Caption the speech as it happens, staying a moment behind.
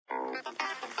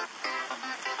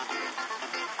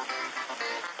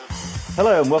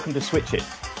Hello and welcome to Switch It.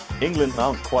 England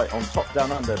aren't quite on top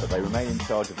down under, but they remain in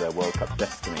charge of their World Cup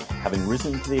destiny, having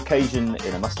risen to the occasion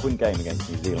in a must-win game against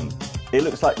New Zealand. It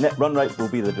looks like net run rate will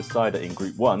be the decider in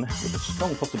Group 1, with a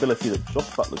strong possibility that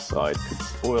Josh Butler's side could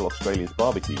spoil Australia's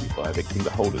barbecue by evicting the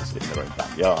holders in their own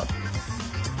backyard.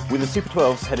 With the Super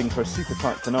 12s heading for a super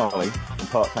tight finale, in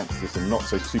part thanks to some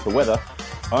not-so-super weather,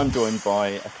 I'm joined by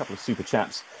a couple of super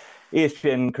chaps.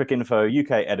 ESPN Cricinfo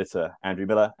UK editor Andrew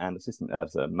Miller and assistant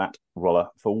editor Matt Roller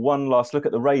for one last look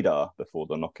at the radar before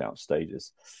the knockout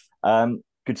stages. Good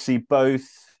to see both.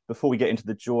 Before we get into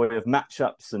the joy of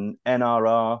matchups and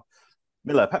NRR,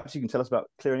 Miller, perhaps you can tell us about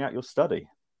clearing out your study.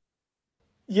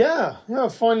 Yeah.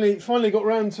 Finally got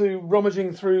around to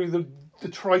rummaging through the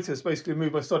detritus. Basically,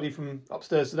 moved my study from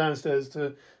upstairs to downstairs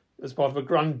as part of a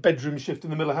grand bedroom shift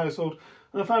in the Miller household,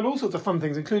 and I found all sorts of fun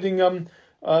things, including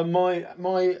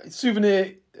my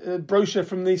souvenir brochure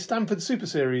from the Stanford Super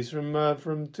Series from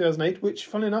 2008, which,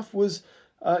 funnily enough, was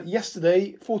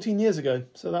yesterday, 14 years ago.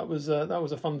 So that was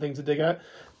a fun thing to dig out.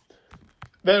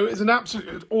 There is an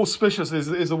absolute auspicious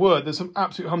is the word. There's some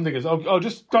absolute humdingers. I'll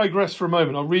just digress for a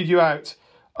moment. I'll read you out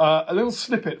a little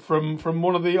snippet from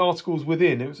one of the articles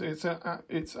within.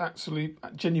 It's actually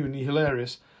genuinely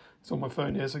hilarious. It's on my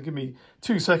phone here, so give me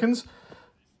 2 seconds.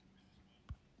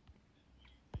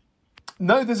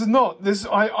 No, this is not.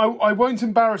 I won't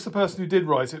embarrass the person who did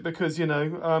write it because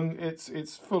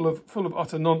it's full of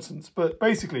utter nonsense. But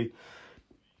basically,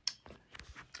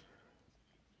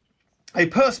 a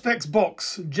Perspex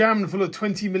box jammed full of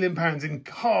 £20 million in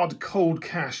hard, cold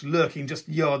cash lurking just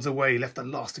yards away left a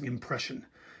lasting impression.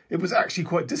 It was actually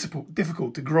quite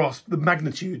difficult to grasp the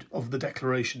magnitude of the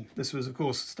declaration. This was, of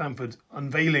course, Stanford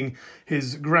unveiling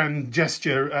his grand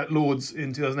gesture at Lord's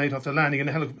in 2008 after landing in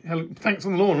a thanks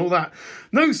on the lawn and all that.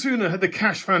 No sooner had the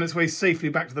cash found its way safely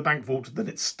back to the bank vault than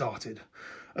it started.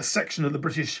 A section of the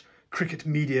British cricket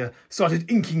media started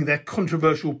inking their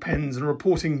controversial pens and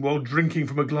reporting while drinking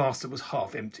from a glass that was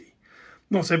half empty.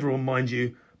 Not everyone, mind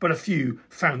you, but a few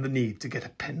found the need to get a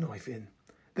penknife in.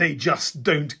 They just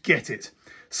don't get it.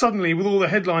 Suddenly, with all the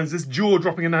headlines this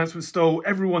jaw-dropping announcement stole,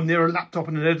 everyone near a laptop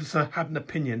and an editor had an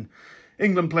opinion.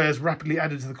 England players rapidly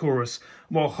added to the chorus,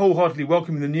 and while wholeheartedly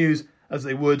welcoming the news, as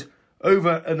they would,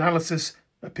 over-analysis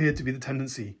appeared to be the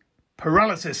tendency.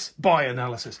 Paralysis by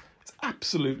analysis. It's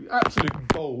absolute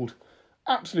gold.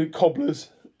 Absolute cobblers.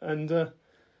 And,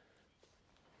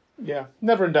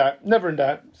 never in doubt.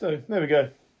 So, there we go.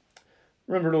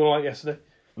 Remember it all like yesterday.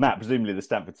 Matt, presumably the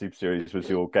Stanford Super Series was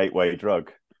your gateway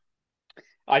drug.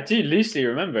 I do loosely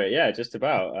remember it, yeah, just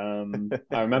about. I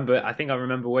think I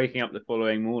remember waking up the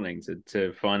following morning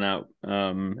to find out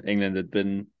England had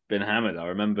been hammered. I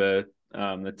remember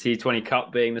the T20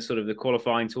 Cup being the sort of the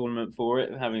qualifying tournament for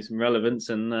it, having some relevance,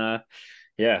 and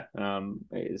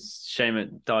it's a shame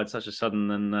it died such a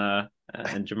sudden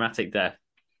and dramatic death.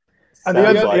 And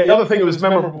the other thing it was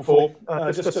memorable for,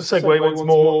 just to segue once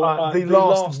more, the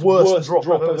last worst drop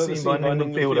I've ever seen by an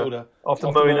England fielder after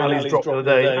Moeen Ali's drop of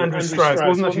the day. Andrew Strauss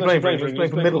wasn't actually playing for England, he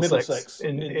was playing for Middlesex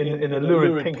in a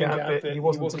lurid pink outfit. He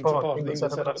wasn't part of England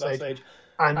set up at that stage.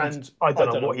 And I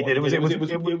don't know what he did. I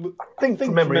think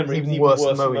from memory it was even worse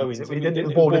than Moeen's.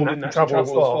 The ball didn't travel as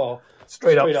far.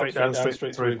 Straight up, straight down,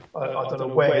 straight through. I don't know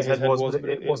where his head was, but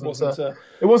it wasn't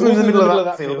in the middle of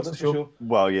that field, that's for sure.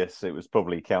 Well, yes, it was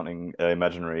probably counting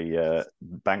imaginary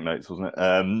banknotes, wasn't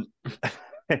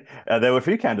it? There were a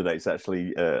few candidates,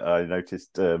 actually, I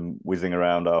noticed whizzing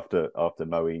around after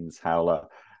Moeen's howler.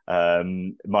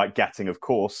 Mike Gatting, of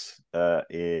course,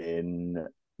 in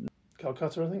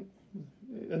Calcutta, I think.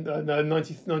 No,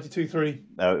 92-3.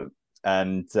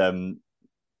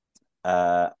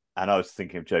 And I was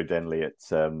thinking of Joe Denley at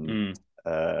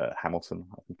Hamilton,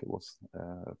 I think it was,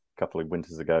 a couple of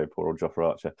winters ago, poor old Jofra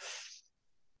Archer.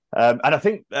 And I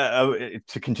think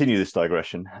to continue this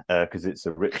digression, because it's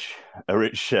a rich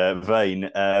vein,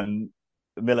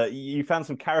 Miller, you found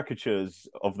some caricatures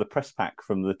of the press pack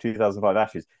from the 2005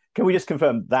 Ashes. Can we just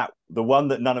confirm that the one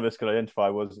that none of us could identify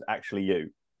was actually you?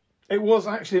 It was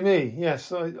actually me.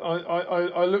 Yes, I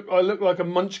look like a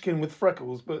munchkin with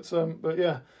freckles, but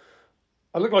yeah.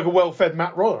 I look like a well-fed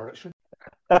Matt Roller, actually.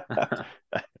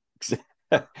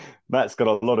 Matt's got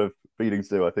a lot of feeding to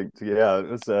do, I think. Yeah,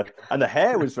 it was, and the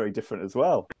hair was very different as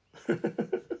well.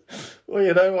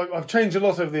 Well, I've changed a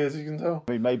lot over the years, as you can tell.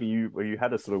 I mean, maybe you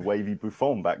had a sort of wavy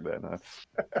Buffon back then.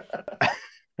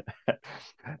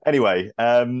 Anyway,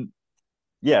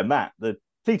 Matt, the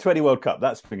T20 World Cup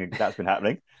that's been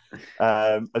happening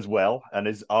as well, and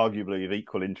is arguably of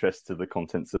equal interest to the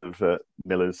contents of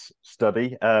Miller's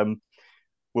study.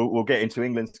 We'll get into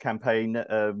England's campaign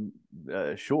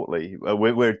shortly.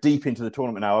 We're deep into the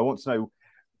tournament now. I want to know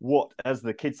what, as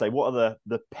the kids say, what are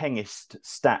the pengist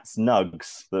stats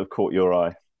nugs that have caught your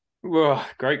eye? Well,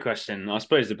 great question. I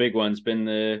suppose the big one's been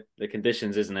the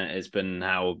conditions, isn't it? It's been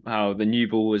how the new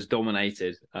ball was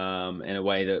dominated in a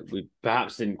way that we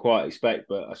perhaps didn't quite expect.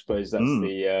 But I suppose that's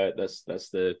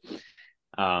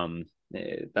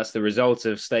the result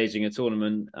of staging a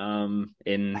tournament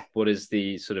in what is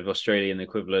the sort of Australian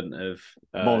equivalent of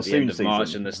the end of March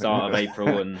season. and the start of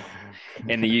April, and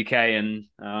in the UK, and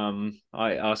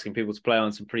asking people to play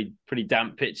on some pretty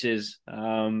damp pitches.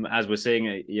 As we're seeing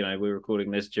it, we're recording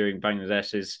this during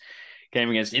Bangladesh's game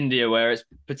against India, where it's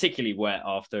particularly wet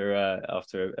after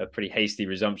a pretty hasty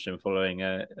resumption following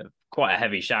quite a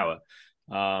heavy shower.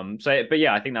 But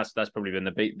yeah, I think that's probably been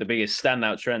the biggest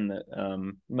standout trend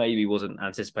that maybe wasn't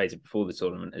anticipated before the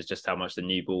tournament, is just how much the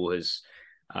new ball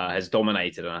has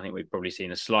dominated. And I think we've probably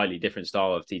seen a slightly different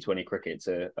style of T20 cricket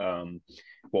to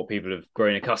what people have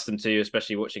grown accustomed to,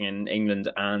 especially watching in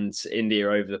England and India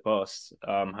over the past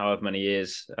however many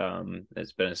years.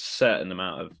 There's been a certain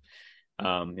amount of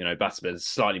batsmen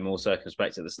slightly more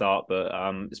circumspect at the start, but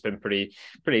it's been pretty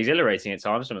exhilarating at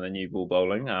times, some of the new ball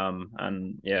bowling.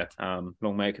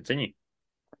 Long may it continue.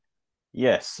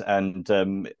 Yes, and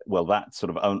that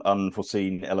sort of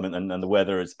unforeseen element and the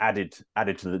weather has added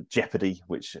to the jeopardy,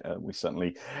 which we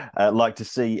certainly like to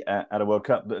see at a World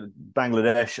Cup. But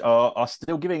Bangladesh are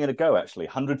still giving it a go, actually.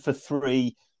 100 for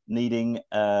 3, needing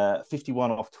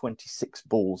 51 off 26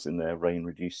 balls in their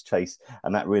rain-reduced chase,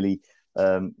 and that really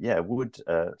would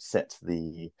set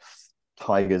the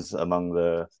Tigers among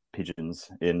the pigeons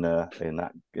in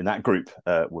that group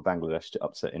with Bangladesh to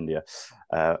upset India.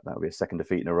 That would be a second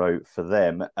defeat in a row for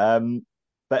them.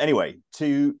 But anyway,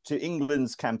 to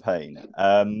England's campaign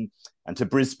and to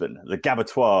Brisbane, the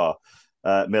Gabbatoir,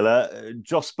 Miller,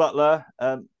 Jos Buttler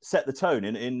set the tone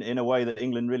in a way that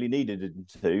England really needed him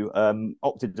to.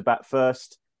 Opted to bat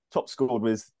first, top scored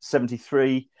with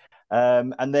 73.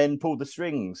 And then pulled the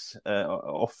strings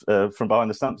off from behind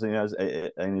the stumps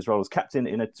in his role as captain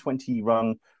in a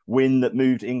 20-run win that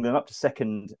moved England up to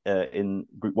second in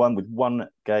Group 1 with one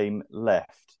game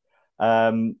left.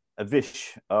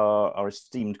 Avish, our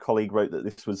esteemed colleague, wrote that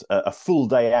this was a full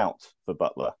day out for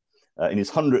Buttler in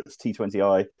his 100th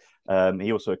T20I.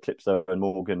 He also eclipsed Owen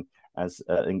Morgan as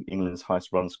England's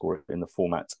highest run scorer in the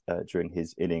format during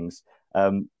his innings.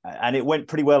 And it went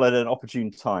pretty well at an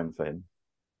opportune time for him.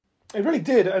 It really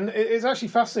did, and it's actually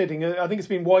fascinating. I think it's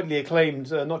been widely acclaimed,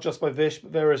 not just by Vish,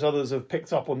 but various others have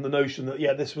picked up on the notion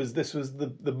that this was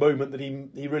the moment that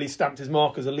he really stamped his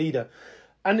mark as a leader.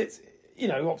 And it's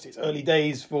obviously it's early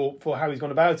days for how he's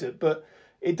gone about it, but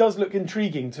it does look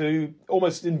intriguing to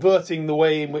almost inverting the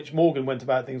way in which Morgan went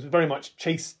about things. It was very much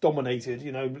chase dominated,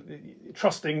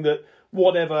 trusting that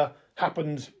whatever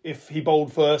happened if he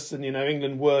bowled first, and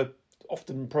England were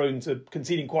often prone to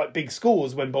conceding quite big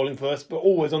scores when bowling first, but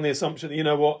always on the assumption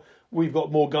that, we've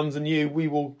got more guns than you, we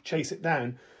will chase it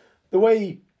down. The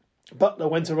way Buttler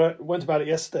went about it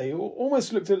yesterday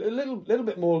almost looked a little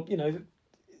bit more,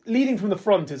 leading from the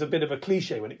front is a bit of a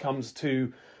cliche when it comes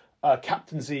to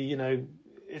captaincy.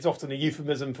 It's often a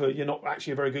euphemism for you're not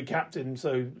actually a very good captain,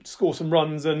 so score some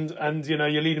runs and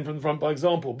you're leading from the front by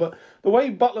example. But the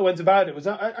way Buttler went about it was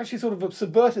actually sort of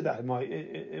subverted that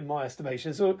in my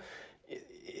estimation. So,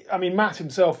 I mean, Matt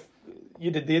himself, you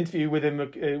did the interview with him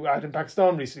out in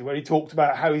Pakistan recently, where he talked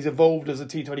about how he's evolved as a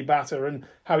T20 batter and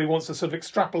how he wants to sort of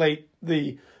extrapolate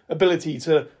the ability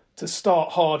to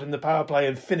start hard in the power play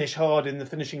and finish hard in the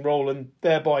finishing role, and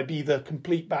thereby be the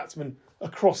complete batsman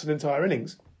across an entire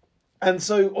innings. And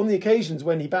so on the occasions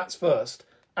when he bats first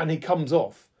and he comes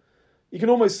off, you can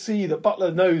almost see that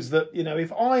Buttler knows that,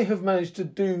 if I have managed to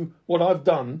do what I've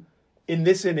done in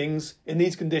this innings, in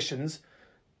these conditions,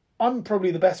 I'm probably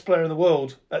the best player in the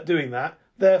world at doing that.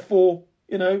 Therefore,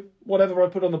 whatever I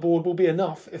put on the board will be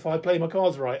enough if I play my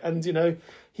cards right. And,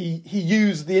 he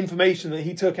used the information that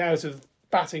he took out of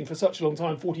batting for such a long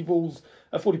time,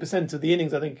 40% of the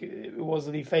innings, I think it was,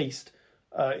 that he faced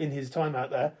in his time out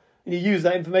there. And he used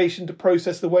that information to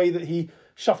process the way that he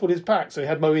shuffled his pack. So he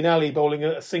had Moeen Ali bowling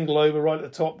a single over right at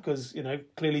the top because,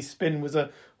 clearly spin was a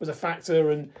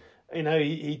factor. And,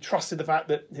 he trusted the fact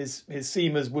that his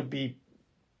seamers would be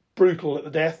brutal at the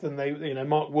death, and they,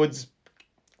 Mark Wood's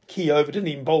key over didn't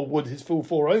even bowl Wood his full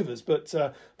 4 overs, but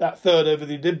that third over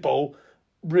that he did bowl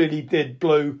really did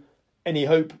blow any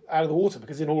hope out of the water,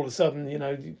 because then all of a sudden,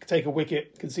 you take a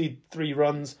wicket, concede 3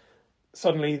 runs,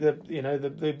 suddenly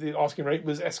the asking rate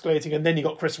was escalating, and then you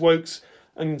got Chris Wokes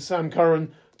and Sam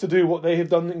Curran to do what they have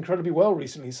done incredibly well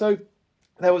recently. So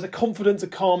there was a confidence, a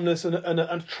calmness, and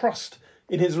a trust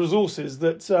in his resources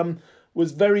that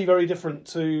was very, very different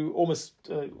to almost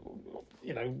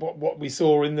what we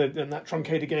saw in that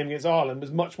truncated game against Ireland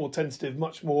was much more tentative,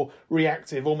 much more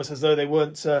reactive, almost as though they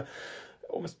weren't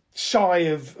almost shy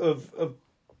of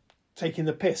taking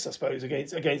the piss, I suppose,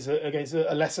 against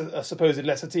a supposed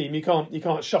lesser team. You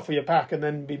can't shuffle your pack and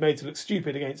then be made to look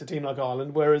stupid against a team like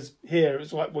Ireland. Whereas here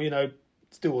it's like,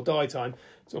 it's do or die time.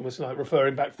 It's almost like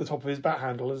referring back to the top of his bat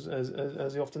handle,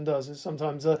 as he often does. Is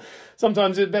sometimes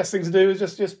the best thing to do is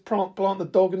just plant the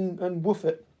dog and woof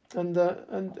it, and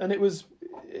it was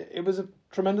a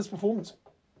tremendous performance.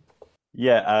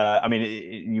 Yeah, I mean,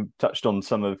 you touched on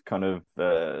some of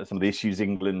the issues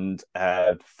England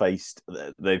had faced.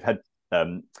 They've had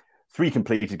 3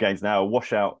 completed games now, a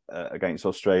washout against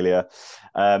Australia.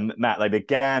 Matt, they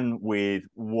began with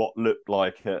what looked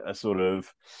like a sort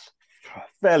of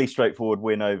fairly straightforward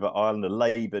win over Ireland, a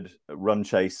laboured run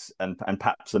chase, and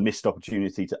perhaps a missed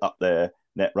opportunity to up their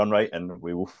net run rate. And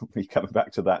we will be coming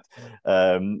back to that,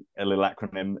 a little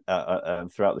acronym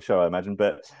throughout the show, I imagine.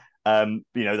 But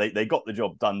they got the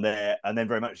job done there, and then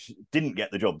very much didn't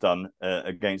get the job done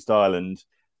against Ireland,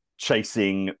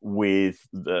 chasing with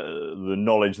the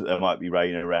knowledge that there might be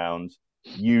rain around.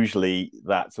 Usually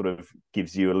that sort of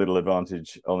gives you a little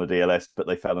advantage on the DLS, but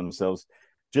they found themselves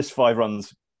just 5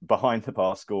 runs behind the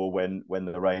par score when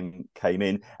the rain came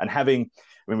in. And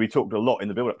we talked a lot in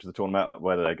the build-up to the tournament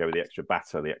whether they go with the extra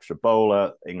batter, the extra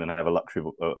bowler. England have a luxury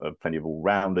of plenty of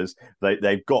all-rounders.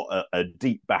 They've got a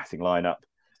deep batting lineup,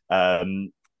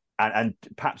 and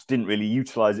perhaps didn't really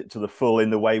utilise it to the full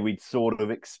in the way we'd sort of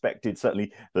expected.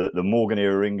 Certainly the Morgan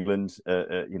era England,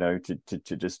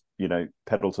 to just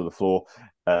pedal to the floor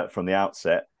from the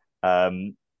outset.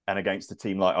 And against a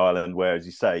team like Ireland, where, as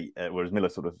you say, whereas Miller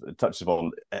sort of touches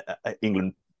upon,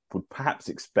 England would perhaps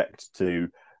expect to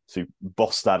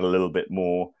boss that a little bit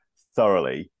more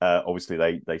thoroughly.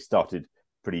 Obviously, they started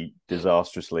pretty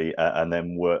disastrously and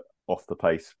then were off the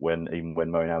pace when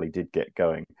Moeen Ali did get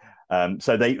going.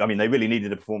 So they really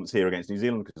needed a performance here against New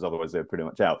Zealand, because otherwise they were pretty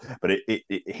much out. But it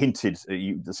hinted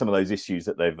some of those issues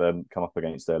that they've come up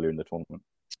against earlier in the tournament.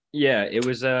 Yeah, it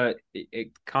was.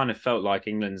 It kind of felt like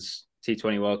England's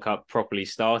T20 World Cup properly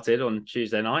started on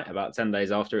Tuesday night, about 10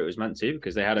 days after it was meant to,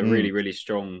 because they had a really, really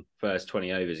strong first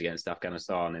 20 overs against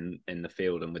Afghanistan in the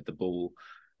field and with the ball.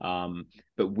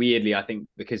 But weirdly, I think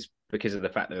because of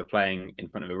the fact they were playing in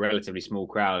front of a relatively small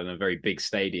crowd in a very big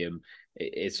stadium,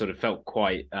 it sort of felt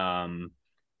quite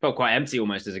empty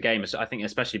almost as a game. So I think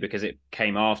especially because it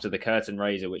came after the curtain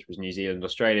raiser, which was New Zealand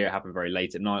Australia. It happened very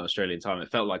late at night Australian time.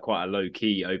 It felt like quite a low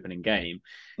key opening game.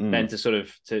 Then to sort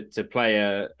of to play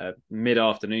a mid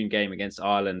afternoon game against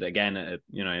Ireland again,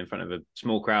 in front of a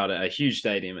small crowd at a huge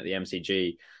stadium at the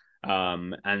MCG.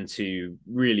 And to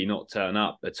really not turn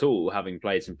up at all, having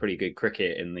played some pretty good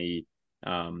cricket in the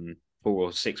 4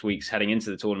 or 6 weeks heading into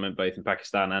the tournament, both in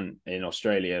Pakistan and in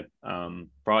Australia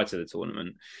prior to the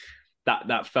tournament.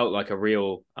 That felt like a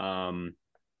real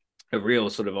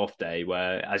sort of off day,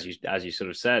 where, as you sort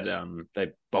of said,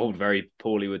 they bowled very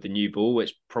poorly with the new ball,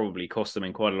 which probably cost them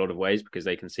in quite a lot of ways, because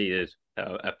they conceded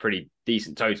a pretty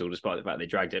decent total, despite the fact they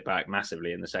dragged it back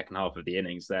massively in the second half of the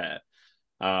innings there.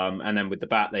 And then with the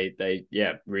bat, they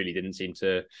really didn't seem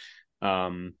to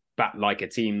bat like a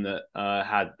team that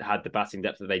had the batting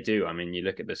depth that they do. I mean, you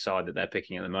look at the side that they're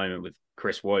picking at the moment with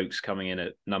Chris Wokes coming in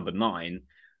at number 9.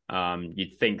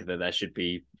 You'd think that there should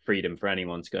be freedom for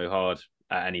anyone to go hard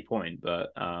at any point,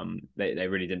 but they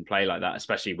really didn't play like that,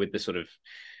 especially with the sort of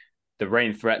the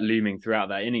rain threat looming throughout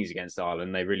that innings against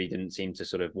Ireland. They really didn't seem to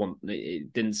sort of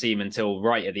it didn't seem until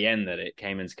right at the end that it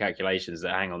came into calculations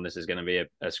that, hang on, this is going to be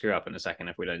a screw up in a second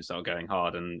if we don't start going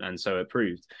hard, and so it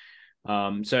proved.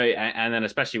 And then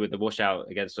especially with the washout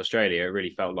against Australia, it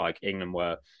really felt like England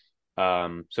were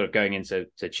sort of going into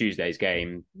Tuesday's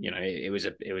game. It was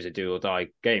a do or die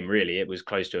game, really. It was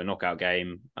close to a knockout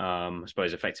game. I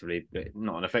suppose effectively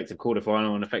not an effective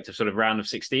quarterfinal, an effective sort of round of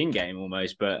 16 game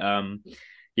almost. But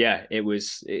it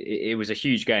was a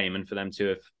huge game, and for them to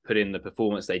have put in the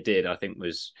performance they did, I think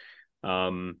was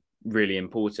really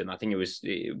important. I think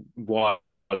while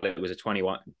it was a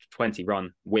 20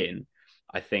 run win,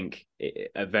 I think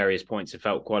at various points it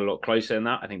felt quite a lot closer than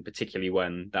that. I think particularly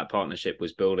when that partnership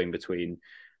was building between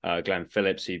Glenn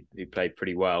Phillips, who played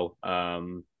pretty well,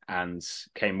 and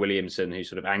Kane Williamson, who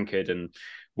sort of anchored. And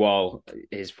while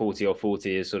his 40 or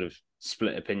 40 is sort of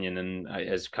split opinion and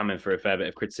has come in for a fair bit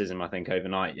of criticism, I think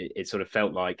overnight it sort of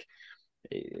felt like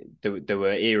there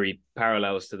were eerie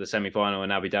parallels to the semi-final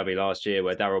in Abu Dhabi last year,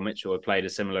 where Daryl Mitchell had played a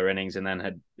similar innings and then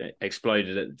had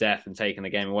exploded at death and taken the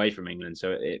game away from England.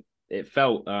 So it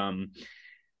felt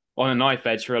on a knife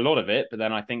edge for a lot of it, but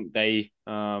then I think they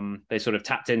sort of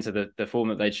tapped into the form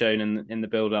that they'd shown in the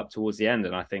build up towards the end,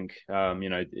 and I think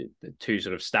the two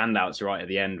sort of standouts right at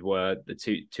the end were the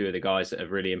two of the guys that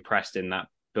have really impressed in that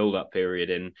build up period.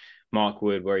 In Mark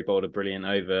Wood, where he bowled a brilliant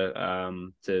over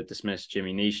to dismiss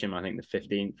Jimmy Neesham, I think the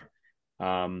 15th,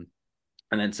 and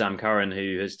then Sam Curran,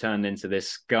 who has turned into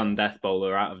this gun death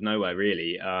bowler out of nowhere,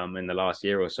 really, in the last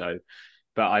year or so.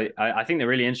 But I think the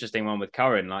really interesting one with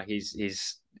Curran, like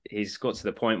he's got to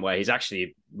the point where he's actually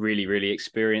a really, really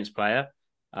experienced player.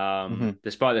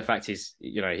 Despite the fact he's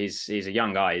a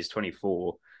young guy, he's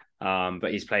 24,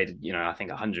 but he's played, I think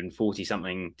 140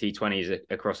 something T20s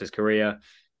across his career.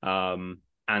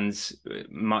 And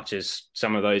much as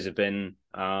some of those have been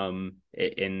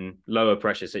in lower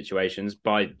pressure situations,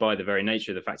 by the very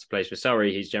nature of the fact he plays for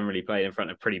Surrey, he's generally played in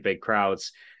front of pretty big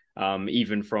crowds,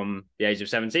 even from the age of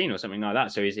 17 or something like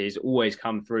that. So he's always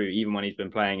come through, even when he's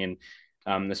been playing in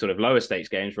the sort of lower stakes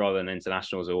games rather than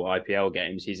internationals or IPL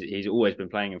games. He's always been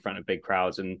playing in front of big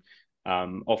crowds, and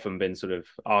often been sort of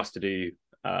asked to do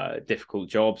difficult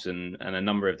jobs and a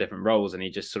number of different roles. And he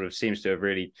just sort of seems to have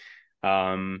really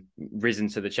risen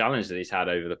to the challenge that he's had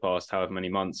over the past however many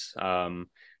months,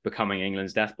 becoming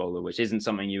England's death bowler, which isn't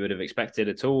something you would have expected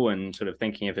at all. And sort of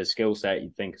thinking of his skill set,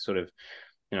 you'd think sort of,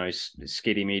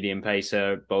 skiddy medium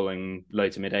pacer bowling low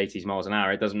to mid 80s miles an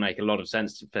hour. It doesn't make a lot of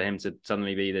sense for him to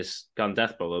suddenly be this gun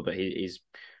death bowler, but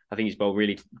I think he's bowled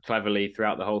really cleverly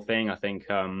throughout the whole thing. I think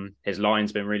his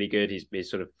line's been really good. He's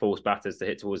sort of forced batters to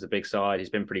hit towards the big side. He's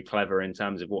been pretty clever in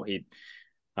terms of what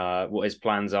his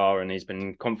plans are, and he's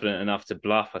been confident enough to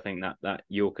bluff. I think that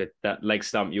Yorker, that leg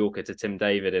stump Yorker to Tim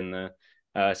David in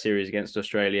the series against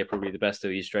Australia, probably the best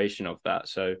illustration of that.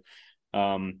 So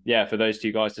for those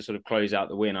two guys to sort of close out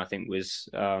the win, I think was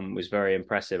very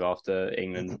impressive after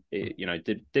England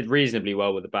did reasonably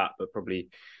well with the bat, but probably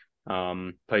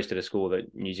posted a score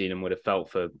that New Zealand would have felt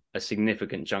for a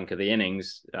significant chunk of the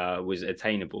innings was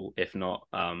attainable, if not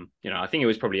I think it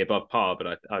was probably above par,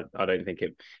 but I don't think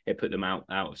it put them out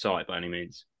of sight by any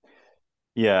means.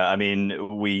 Yeah, I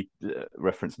mean, we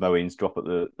referenced Moeen's drop at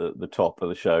the top of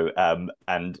the show,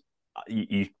 and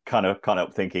you kind of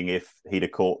up thinking if he'd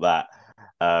have caught that,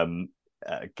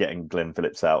 getting Glenn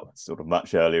Phillips out sort of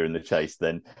much earlier in the chase,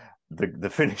 then the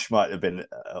finish might have been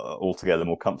altogether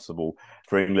more comfortable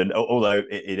for England. Although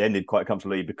it ended quite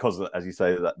comfortably because, as you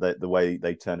say, that the way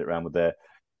they turned it around with their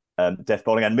death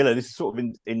bowling. And Miller, this is sort of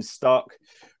in stark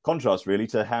contrast, really,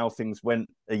 to how things went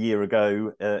a year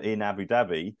ago in Abu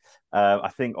Dhabi. I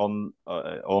think on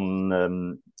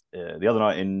the other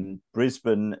night in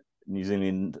Brisbane, New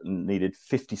Zealand needed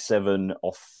 57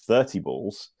 off 30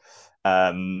 balls,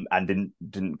 and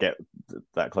didn't get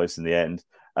that cleose in the end.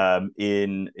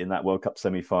 In that World Cup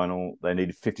semi-final, they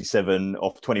needed 57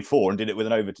 off 24 and did it with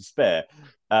an over to spare.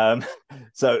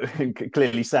 So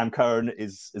clearly Sam Curran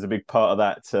is a big part of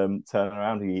that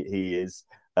turnaround. He is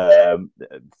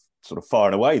sort of far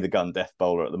and away the gun death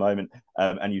bowler at the moment.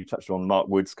 And you touched on Mark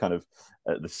Wood's kind of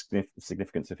the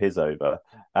significance of his over.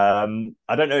 I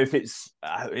don't know if it's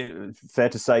fair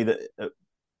to say that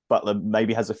Buttler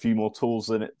maybe has a few more tools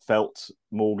than it felt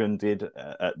Morgan did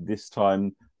at this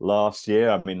time last year.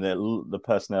 I mean, the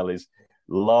personnel is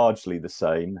largely the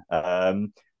same,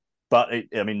 but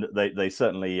they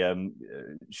certainly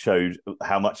showed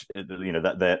how much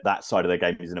that side of their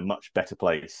game is in a much better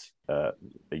place a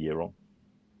year on.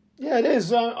 Yeah, it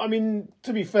is. I mean,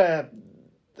 to be fair,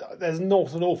 there's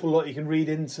not an awful lot you can read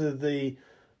into the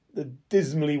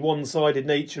dismally one-sided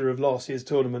nature of last year's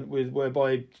tournament,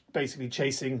 whereby basically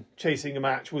chasing a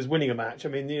match was winning a match. I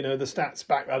mean, the stats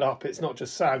back that up. It's not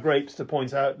just sour grapes to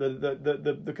point out that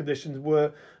the conditions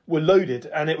were loaded,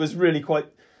 and it was really quite.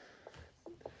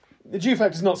 The dew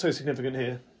factor is not so significant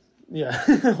here, yeah.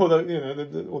 although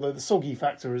the soggy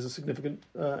factor is a significant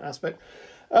aspect.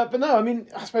 But no, I mean,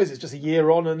 I suppose it's just a year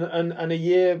on and a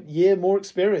year more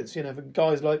experience. For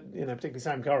guys like particularly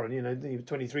Sam Curran. He was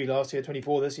 23 last year,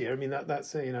 24 this year. I mean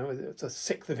that's it's a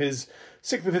sixth of his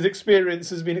experience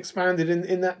has been expanded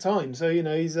in that time. So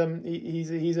he's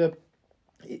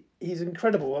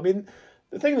incredible. I mean,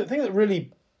 the thing that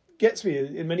really gets me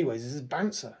in many ways is his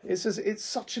bouncer. It's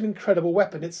such an incredible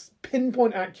weapon. It's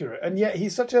pinpoint accurate, and yet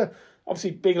he's such a.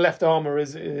 Obviously, being a left armer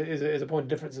is a point of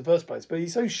difference in the first place, but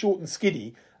he's so short and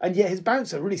skiddy, and yet his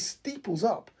bouncer really steeples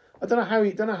up. I don't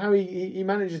know how he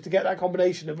manages to get that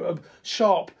combination of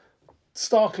sharp,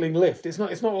 startling lift. It's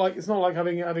not like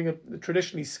having a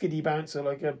traditionally skiddy bouncer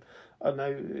like I don't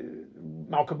know,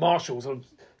 Malcolm Marshall sort of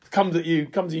comes at you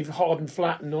hard and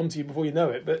flat and onto you before you know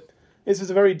it. But this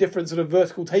is a very different sort of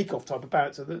vertical takeoff type of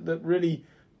bouncer that really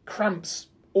cramps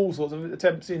all sorts of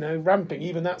attempts. Ramping,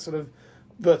 even that sort of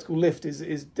vertical lift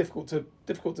is difficult to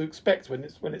expect when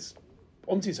it's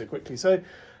onto you so quickly. So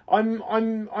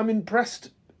I'm impressed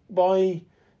by,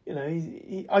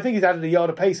 I think he's added a yard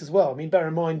of pace as well. I mean, bear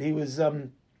in mind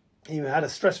he had a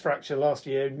stress fracture last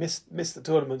year, missed the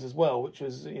tournament as well, which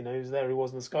was, he was there, he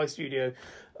was in the Sky studio,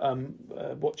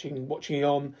 watching it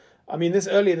on. I mean,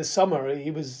 earlier this summer,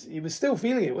 he was still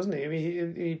feeling it, wasn't he? I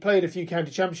mean, he played a few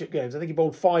county championship games. I think he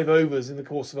bowled 5 overs in the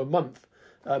course of a month,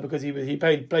 because he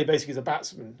played basically as a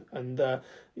batsman, and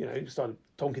he started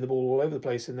tonking the ball all over the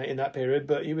place in that period.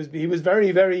 But he was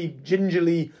very, very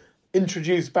gingerly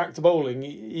introduced back to bowling,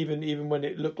 even when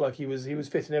it looked like he was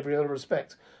fit in every other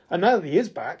respect. And now that he is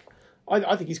back,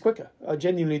 I think he's quicker. I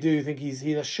genuinely do think he's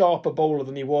a sharper bowler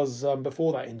than he was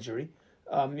before that injury.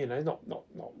 Not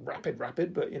rapid,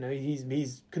 but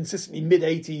he's consistently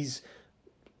mid-80s,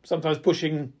 sometimes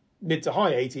pushing mid to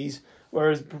high 80s,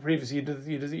 whereas previously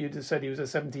you'd have said he was a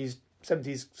 70s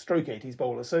stroke 80s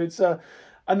bowler. So it's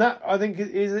and that, I think,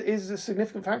 is a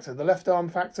significant factor. The left arm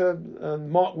factor,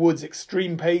 Mark Wood's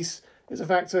extreme pace is a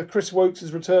factor. Chris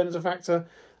Wokes' return is a factor.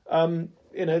 The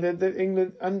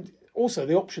England, and also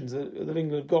the options that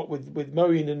England have got with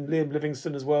Moeen and Liam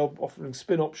Livingstone as well, offering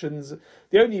spin options.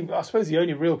 The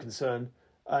only real concern,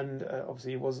 and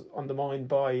obviously it was undermined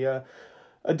by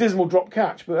a dismal drop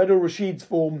catch, but Adil Rashid's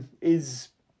form is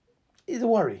a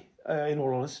worry. In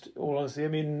all honesty, I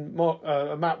mean,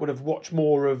 Matt would have watched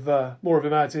more of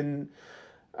him out in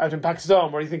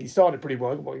Pakistan, where I think he started pretty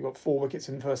well. He got 4 wickets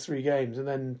in the first 3 games, and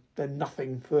then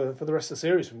nothing for the rest of the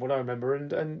series, from what I remember.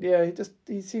 And yeah,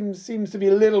 he seems to be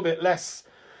a little bit less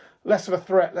of a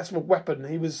threat, less of a weapon.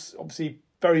 He was obviously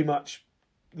very much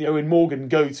the Owen Morgan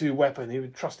go-to weapon. He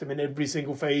would trust him in every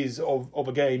single phase of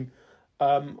a game.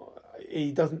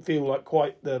 He doesn't feel like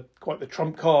quite the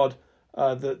trump card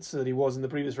that he was in the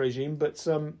previous regime, but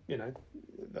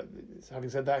having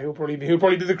said that, he'll probably be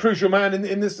the crucial man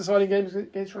in this deciding game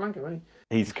against Sri Lanka, won't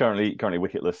he? He's currently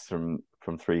wicketless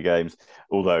from 3 games,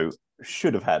 although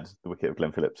should have had the wicket of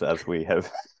Glenn Phillips, as we have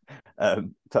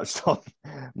touched on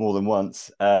more than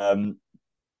once. Matt,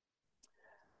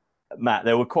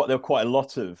 there were quite a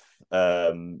lot of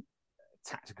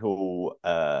tactical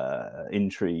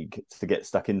intrigue to get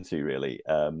stuck into, really.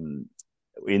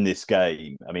 In this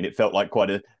game, I mean, it felt like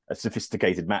quite a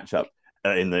sophisticated matchup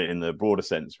in the broader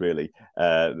sense, really.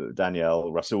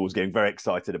 Danielle Russell was getting very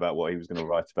excited about what he was going to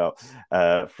write about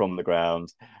from the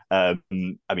ground. I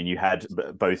mean, you had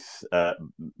both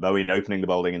Moeen opening the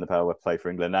bowling in the power play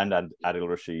for England and Adil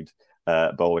Rashid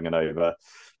bowling an over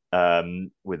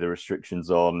with the restrictions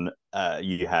on.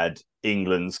 You had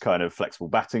England's kind of flexible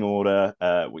batting order,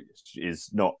 which is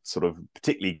not sort of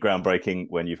particularly groundbreaking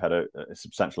when you've had a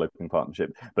substantial opening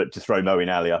partnership. But to throw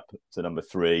Moeen Ali up to number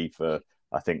 3 for,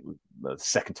 I think, the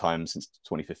second time since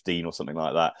 2015 or something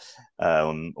like that,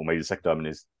 or maybe the second time in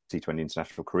his T20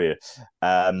 international career.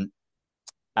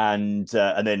 And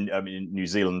then, I mean, New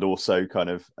Zealand also kind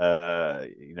of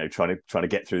trying to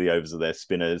get through the overs of their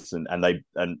spinners, and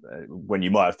when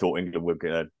you might have thought England were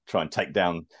going to try and take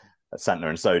down Santner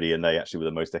and Sodhi, and they actually were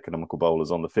the most economical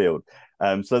bowlers on the field.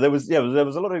 So there was a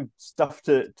lot of stuff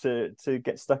to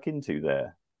get stuck into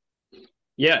there.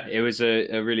 Yeah, it was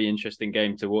a really interesting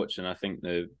game to watch, and I think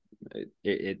there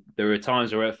were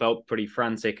times where it felt pretty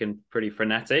frantic and pretty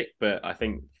frenetic, but I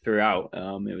think throughout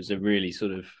it was a really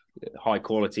sort of high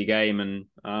quality game,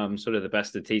 and sort of the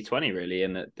best of T20, really,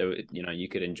 in that you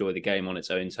could enjoy the game on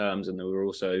its own terms, and there were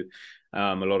also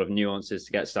a lot of nuances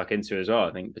to get stuck into as well.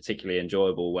 I think particularly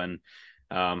enjoyable when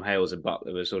Hales and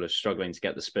Buttler were sort of struggling to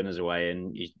get the spinners away,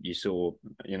 and you saw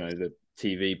the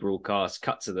TV broadcast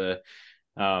cut to the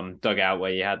dugout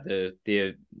where you had the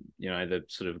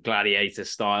sort of gladiator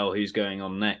style, who's going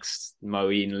on next,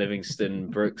 Moeen, Livingstone,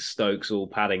 Brooks, Stokes all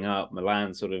padding up,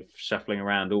 Milan sort of shuffling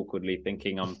around awkwardly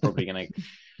thinking I'm probably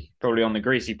on the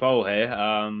greasy pole here,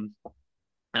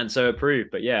 and so it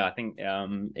proved. But yeah, I think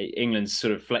England's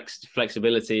sort of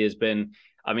flexibility has been,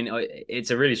 I mean, it's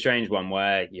a really strange one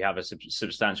where you have a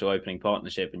substantial opening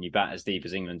partnership and you bat as deep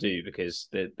as England do, because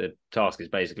the task is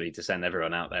basically to send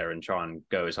everyone out there and try and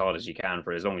go as hard as you can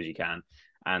for as long as you can.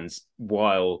 And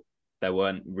while there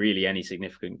weren't really any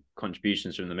significant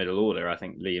contributions from the middle order, I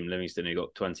think Liam Livingstone, who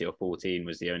got 20 or 14,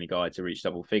 was the only guy to reach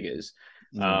double figures.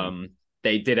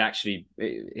 They did actually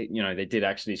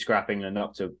scrap England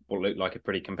up to what looked like a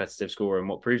pretty competitive score, and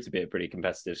what proved to be a pretty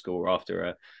competitive score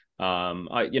after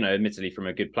admittedly from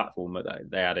a good platform, but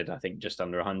they added, I think, just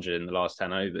under 100 in the last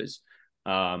 10 overs.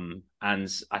 And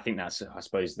I think that's, I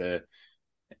suppose, the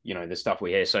the stuff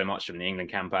we hear so much from the England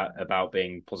camp about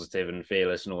being positive and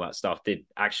fearless and all that stuff did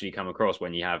actually come across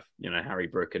when you have, Harry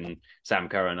Brook and Sam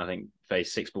Curran, I think,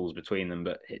 faced 6 balls between them,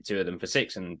 but hit 2 of them for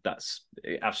 6. And that's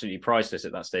absolutely priceless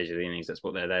at that stage of the innings. That's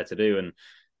what they're there to do. And,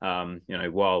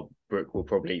 while Brook will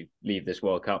probably leave this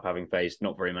World Cup having faced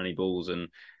not very many balls and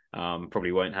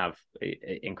probably won't have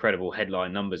incredible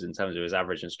headline numbers in terms of his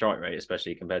average and strike rate,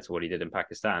 especially compared to what he did in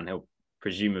Pakistan, he'll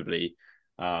presumably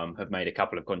have made a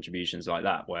couple of contributions like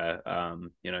that where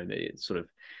the sort of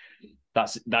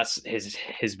that's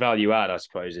his value add, I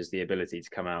suppose, is the ability to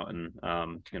come out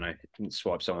and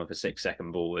swipe someone for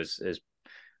 6-second ball is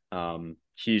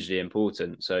hugely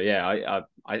important. So yeah,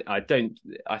 I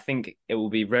think it will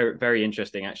be very, very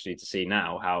interesting actually to see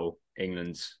now how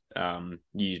England's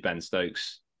use Ben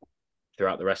Stokes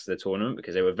throughout the rest of the tournament,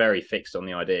 because they were very fixed on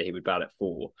the idea he would bat at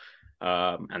 4.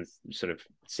 And sort of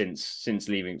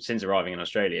since arriving in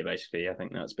Australia, basically, I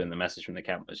think that's been the message from the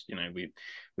camp.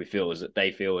 We feel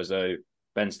they feel as though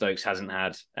Ben Stokes hasn't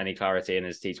had any clarity in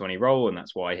his T20 role, and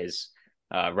that's why his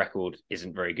record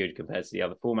isn't very good compared to the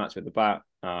other formats with the bat.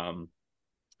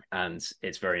 And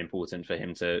it's very important for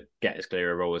him to get as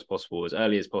clear a role as possible, as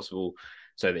early as possible,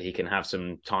 so that he can have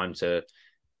some time to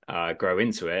grow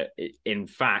into it. In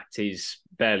fact, he's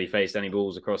barely faced any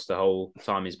balls across the whole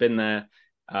time he's been there.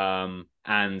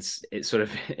 And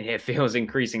it feels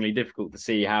increasingly difficult to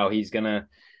see how he's going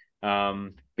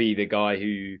to be the guy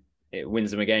who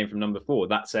wins them a game from number 4.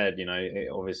 That said,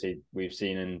 obviously we've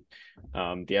seen in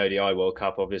the ODI World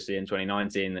Cup, obviously in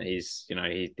 2019, that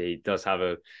he does have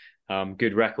a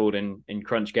good record in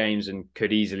crunch games and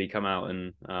could easily come out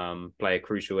and play a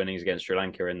crucial innings against Sri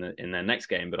Lanka in their next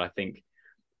game. But I think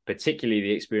particularly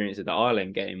the experience of the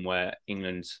Ireland game, where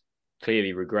England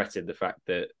clearly regretted the fact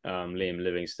that Liam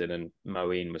Livingstone and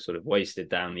Moeen were sort of wasted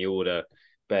down the order,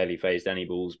 barely phased any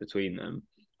balls between them.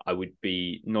 I would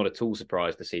be not at all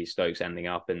surprised to see Stokes ending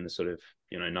up in the sort of,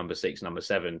 number 6, number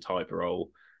 7 type role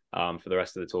for the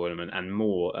rest of the tournament, and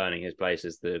more earning his place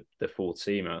as the 4th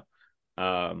seamer.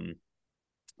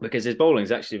 Because his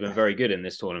bowling's actually been very good in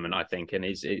this tournament, I think. And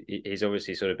he's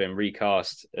obviously sort of been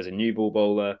recast as a new ball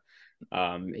bowler.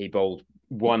 He bowled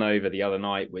 1 over the other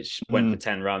night, which went for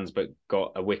 10 runs, but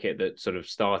got a wicket that sort of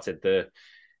started the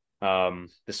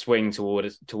swing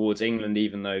towards England,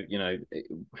 even though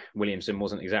Williamson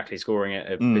wasn't exactly scoring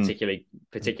at a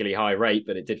particularly high rate,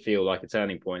 but it did feel like a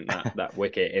turning point, that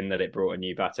wicket, in that it brought a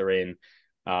new batter in,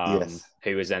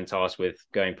 who was then tasked with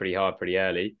going pretty hard pretty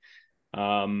early.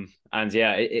 And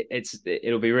yeah,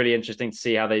 it'll be really interesting to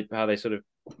see how they sort of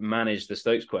manage the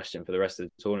Stokes question for the rest of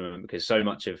the tournament, because so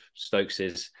much of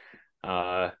Stokes's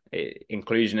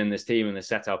inclusion in this team and the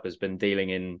setup has been dealing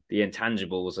in the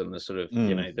intangibles and the sort of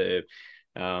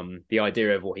the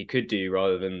idea of what he could do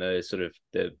rather than the sort of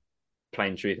the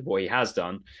plain truth of what he has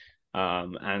done.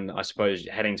 And I suppose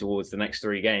heading towards the next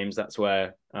 3 games, that's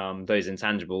where those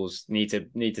intangibles need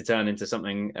to turn into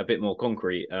something a bit more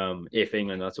concrete if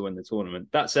England are to win the tournament.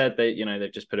 That said,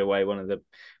 they've just put away one of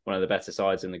the better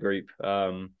sides in the group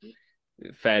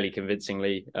fairly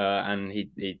convincingly, and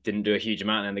he didn't do a huge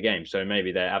amount in the game, so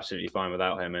maybe they're absolutely fine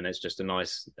without him, and it's just a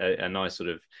nice sort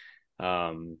of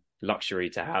luxury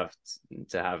to have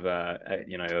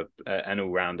an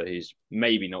all-rounder who's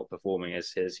maybe not performing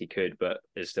as he could, but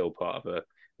is still part of a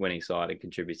winning side and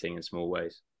contributing in small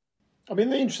ways. I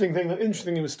mean, the interesting thing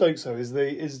with Stokes though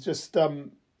is just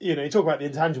you talk about the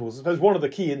intangibles. I suppose one of the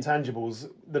key intangibles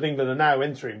that England are now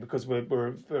entering, because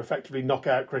we're effectively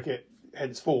knockout cricket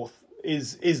henceforth,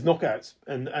 is knockouts,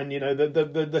 and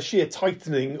the sheer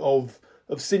tightening of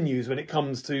sinews when it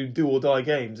comes to do or die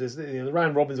games. Is the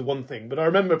round robins are one thing, but I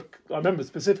remember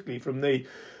specifically from the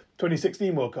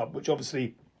 2016 World Cup, which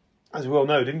obviously, as we all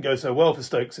know, didn't go so well for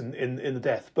Stokes in the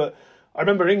death. But I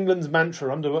remember England's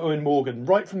mantra under Owen Morgan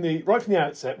right from the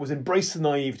outset was "embrace the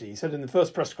naivety." He said in the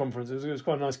first press conference, it was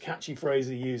quite a nice catchy phrase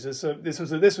he used. So this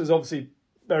was obviously,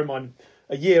 bear in mind,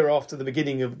 a year after the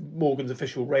beginning of Morgan's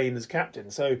official reign as captain.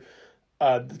 So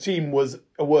the team was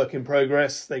a work in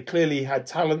progress. They clearly had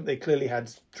talent. They clearly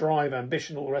had drive,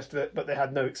 ambition, all the rest of it, but they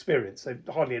had no experience. They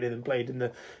hardly any of them played in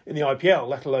the IPL,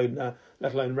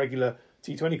 let alone regular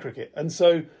T20 cricket. And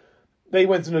so they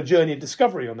went on a journey of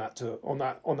discovery on that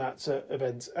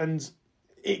event, and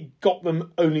it got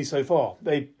them only so far.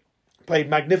 They played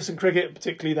magnificent cricket,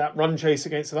 particularly that run chase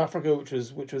against South Africa, which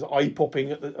was eye popping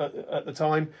at the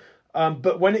time.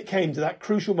 But when it came to that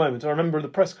crucial moment, I remember the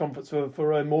press conference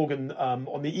for Owen Morgan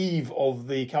on the eve of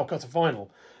the Calcutta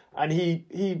final, and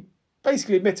he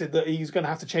basically admitted that he's going to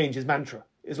have to change his mantra.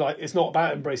 It's like, it's not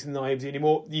about embracing the naivety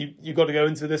anymore. You've got to go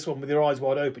into this one with your eyes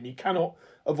wide open. You cannot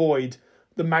avoid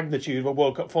the magnitude of a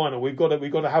World Cup final. We've got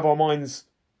to have our minds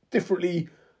differently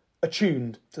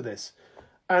attuned to this.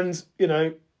 And,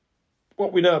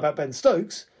 what we know about Ben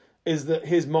Stokes is that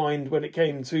his mind, when it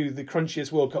came to the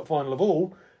crunchiest World Cup final of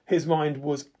all, his mind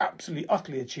was absolutely,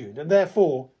 utterly attuned. And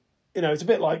therefore, it's a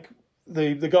bit like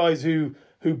the guys who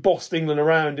bossed England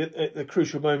around at the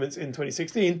crucial moments in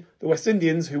 2016, the West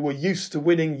Indians, who were used to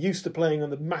winning, used to playing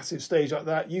on the massive stage like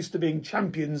that, used to being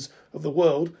champions of the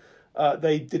world.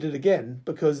 They did it again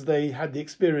because they had the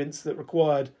experience that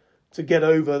required to get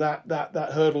over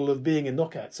that hurdle of being in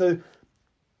knockout. So,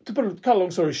 to cut a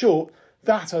long story short,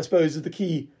 that, I suppose, is the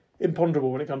key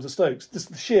imponderable when it comes to Stokes.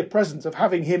 Just the sheer presence of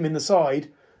having him in the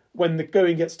side when the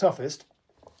going gets toughest.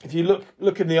 If you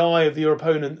look in the eye of your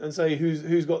opponent and say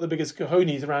who's got the biggest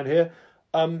cojones around here,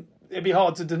 it'd be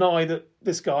hard to deny that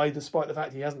this guy, despite the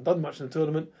fact he hasn't done much in the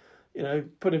tournament,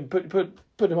 put him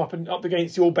up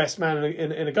against your best man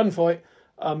in a gunfight.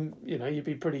 You'd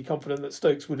be pretty confident that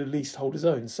Stokes would at least hold his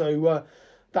own. So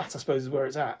that, I suppose, is where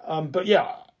it's at. But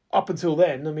yeah. Up until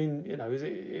then, I mean,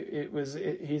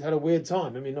 he's had a weird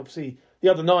time. I mean, obviously, the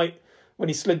other night when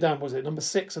he slid down, was it number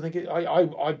 6? I think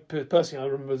I personally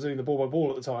remember doing the ball by ball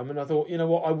at the time, and I thought,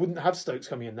 I wouldn't have Stokes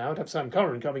coming in now. I'd have Sam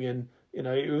Curran coming in.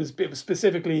 It was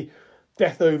specifically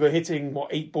death over hitting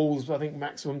 8 balls, I think,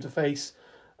 maximum to face.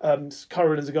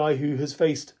 Curran is a guy who has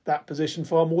faced that position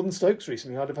far more than Stokes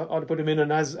recently. I'd have put him in,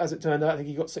 and as it turned out, I think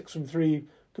he got 6 from 3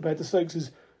 compared to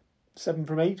Stokes' 7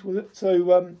 from 8, was it?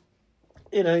 So.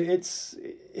 It's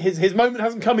his moment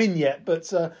hasn't come in yet,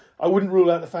 but I wouldn't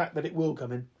rule out the fact that it will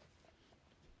come in.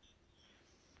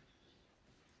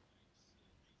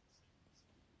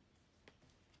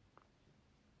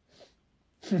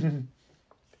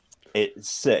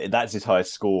 That's his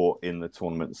highest score in the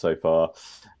tournament so far.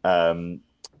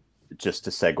 Just to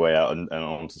segue out and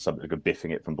on to subject of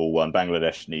biffing it from ball 1,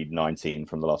 Bangladesh need 19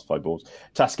 from the last 5 balls.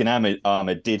 Taskin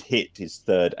Ahmed did hit his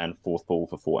 3rd and 4th ball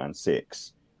for 4 and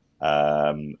 6.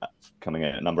 Coming in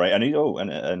at number 8, and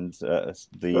the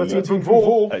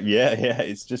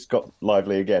it's just got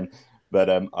lively again.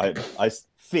 But I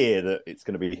fear that it's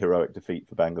going to be a heroic defeat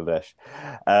for Bangladesh.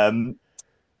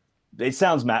 It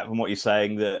sounds, Matt, from what you're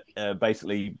saying, that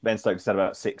basically Ben Stokes had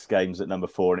about 6 games at number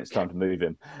 4, and it's time to move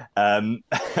him. I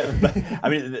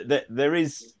mean, there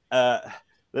is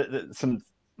some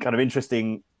kind of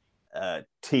interesting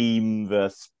team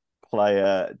versus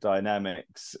player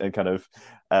dynamics and kind of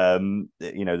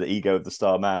the ego of the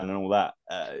star man and all that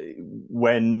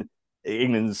when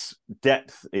England's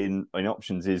depth in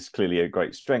options is clearly a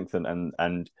great strength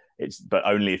and it's but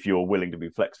only if you're willing to be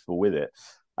flexible with it.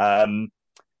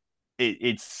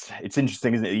 It's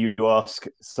interesting, isn't it? You ask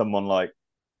someone like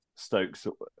Stokes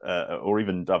or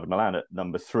even David Malan at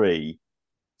number 3,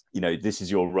 this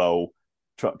is your role,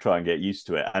 try and get used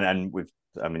to it. And we've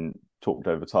talked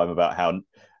over time about how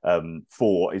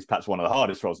 4 is perhaps one of the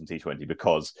hardest roles in T20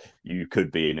 because you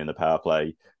could be in the power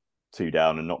play 2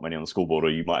 down and not many on the scoreboard,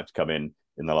 or you might have to come in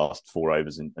the last 4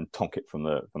 overs and tonk it from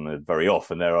the very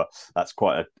off. And that's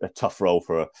quite a tough role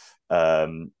for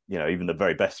even the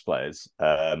very best players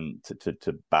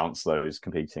to balance those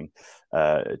competing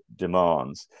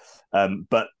demands.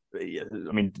 But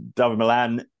I mean, David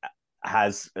Malan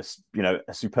has a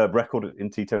superb record in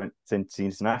T20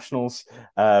 internationals.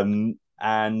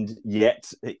 And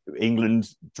yet England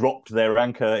dropped their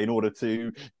anchor in order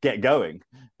to get going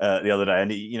the other day. And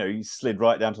he slid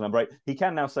right down to number 8. He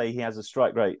can now say he has a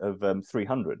strike rate of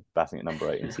 300 batting at number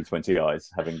 8 in T20Is,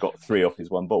 having got 3 off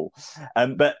his 1 ball.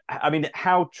 But I mean,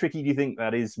 how tricky do you think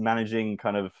that is, managing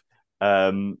kind of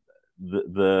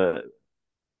the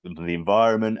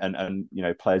environment and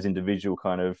players' individual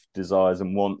kind of desires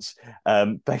and wants,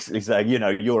 basically saying,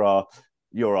 you're our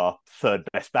 3rd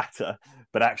best batter,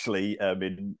 but actually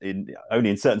in only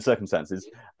in certain circumstances.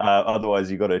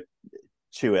 Otherwise, you've got to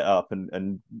chew it up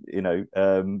and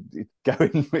go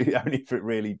in only if it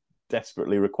really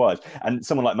desperately requires. And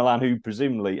someone like Malan, who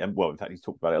presumably, and well, in fact, he's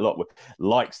talked about it a lot,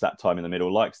 likes that time in the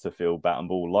middle, likes to feel bat and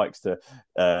ball, likes to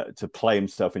play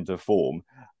himself into form,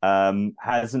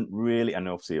 hasn't really, and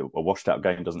obviously a washed out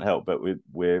game doesn't help, but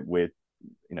we're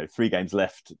 3 games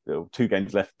left, 2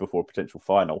 games left before a potential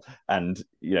final, and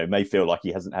may feel like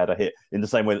he hasn't had a hit in the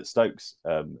same way that Stokes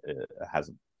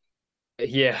hasn't.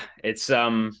 Yeah, it's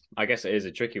I guess it is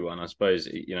a tricky one. I suppose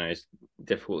it's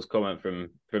difficult to comment from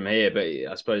here, but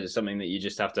I suppose it's something that you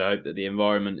just have to hope that the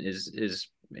environment is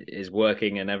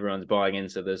working and everyone's buying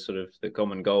into the sort of the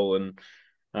common goal, and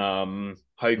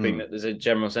hoping that there's a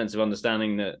general sense of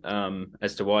understanding that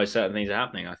as to why certain things are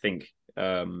happening. I think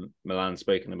Milan's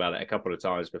spoken about it a couple of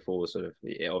times before, sort of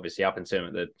it obviously happened to him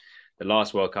at the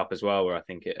last World Cup as well, where I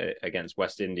think against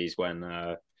West Indies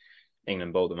when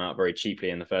England bowled them out very cheaply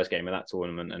in the first game of that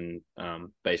tournament and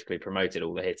basically promoted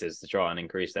all the hitters to try and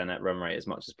increase their net run rate as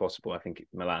much as possible. I think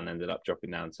Milan ended up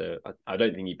dropping down to, I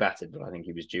don't think he batted, but I think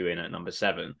he was due in at number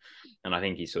 7. And I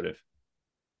think he sort of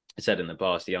said in the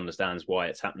past he understands why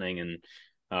it's happening, and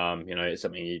it's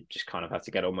something you just kind of have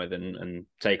to get on with and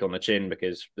take on the chin,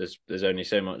 because there's only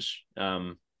so much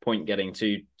point getting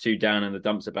too down in the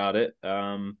dumps about it.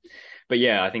 But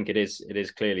yeah, I think it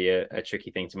is clearly a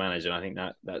tricky thing to manage, and I think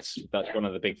that's one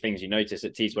of the big things you notice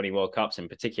at T20 World Cups in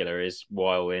particular is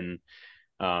while in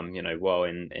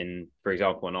for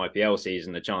example an IPL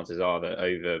season, the chances are that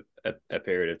over a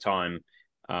period of time,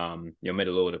 your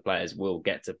middle order players will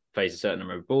get to face a certain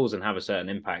number of balls and have a certain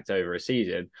impact over a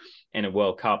season. In a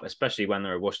World Cup, especially when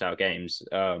there are washed out games,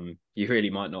 you really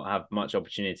might not have much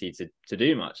opportunity to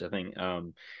do much. I think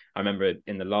I remember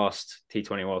in the last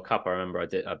T20 World Cup,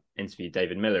 I interviewed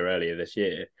David Miller earlier this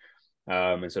year,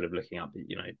 and sort of looking up,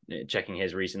 checking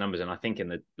his recent numbers. And I think in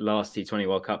the last T20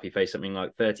 World Cup, he faced something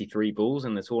like 33 balls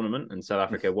in the tournament, and South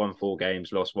Africa won 4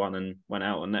 games, lost 1, and went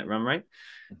out on net run rate.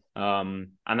 And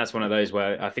that's one of those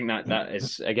where I think that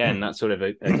is, again, that's sort of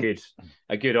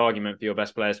a good argument for your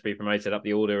best players to be promoted up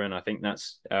the order. And I think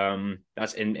that's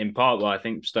in part why I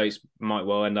think Stokes might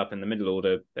well end up in the middle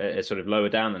order, sort of lower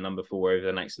down than number 4 over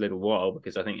the next little while,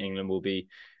 because I think England will be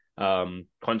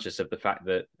conscious of the fact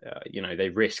that they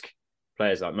risk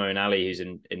players like Moeen Ali, who's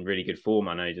in really good form.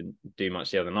 I know he didn't do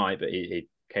much the other night, but he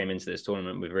came into this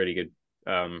tournament with really good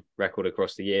record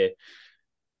across the year.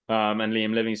 And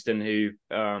Liam Livingstone, who,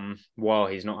 while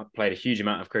he's not played a huge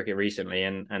amount of cricket recently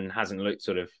and hasn't looked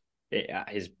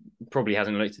probably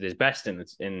hasn't looked at his best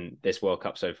in this World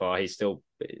Cup so far, he's still,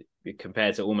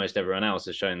 compared to almost everyone else,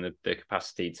 has shown the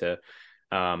capacity to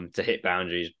hit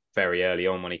boundaries very early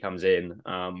on when he comes in,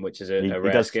 which is a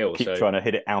rare skill. Keep trying to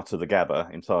hit it out of the Gabba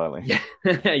entirely.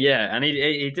 Yeah, yeah, and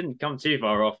he didn't come too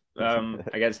far off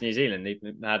against New Zealand. He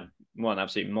had one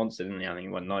absolute monster, didn't he? I think he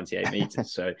won 98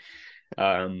 meters. So,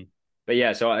 but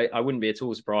yeah, so I wouldn't be at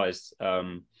all surprised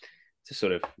to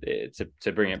sort of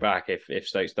to bring it back if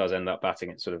Stokes does end up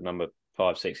batting at sort of number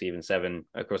 5, 6, even 7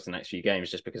 across the next few games,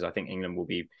 just because I think England will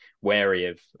be wary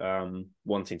of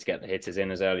wanting to get the hitters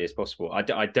in as early as possible.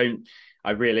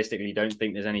 I realistically don't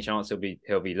think there's any chance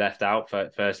he'll be left out.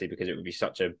 Firstly, because it would be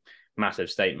such a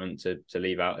massive statement to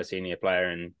leave out a senior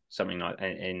player in something like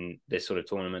in this sort of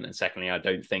tournament. And secondly, I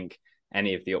don't think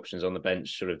any of the options on the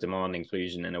bench sort of demand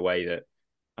inclusion in a way that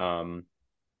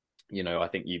I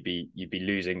think you'd be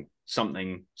losing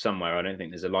something somewhere. I don't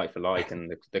think there's a like for like,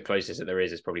 and the closest that there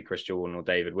is probably Chris Jordan or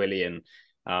David Willey, and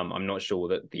I'm not sure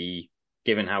that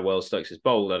given how well Stokes has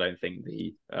bowled, I don't think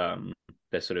the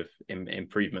sort of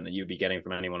improvement that you'd be getting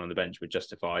from anyone on the bench would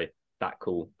justify that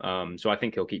call. So I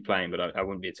think he'll keep playing, but I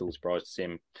wouldn't be at all surprised to see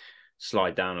him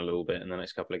slide down a little bit in the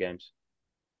next couple of games.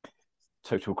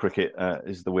 Total Cricket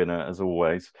is the winner as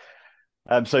always.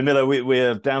 So Miller,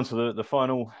 we're down to the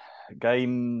final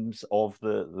games of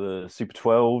the Super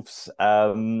 12s,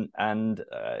 and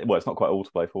it's not quite all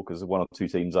to play for because 1 or 2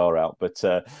 teams are out, but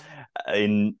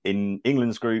in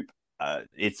England's group,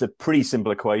 it's a pretty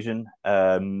simple equation.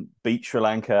 Beat Sri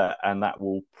Lanka, and that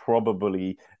will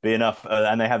probably be enough.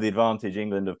 And they have the advantage,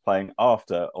 England, of playing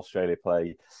after Australia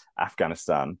play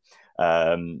Afghanistan.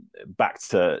 Back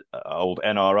to old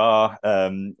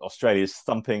NRR, Australia's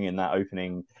thumping in that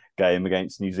opening game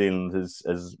against New Zealand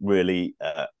has really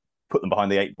put them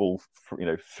behind the 8 ball,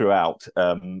 throughout.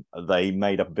 They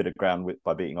made up a bit of ground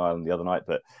by beating Ireland the other night,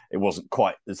 but it wasn't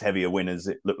quite as heavy a win as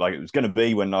it looked like it was going to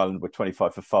be when Ireland were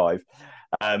 25 for 5.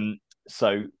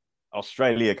 So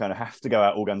Australia kind of have to go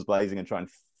out all guns blazing and try and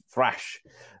thrash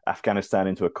Afghanistan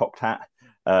into a cocked hat.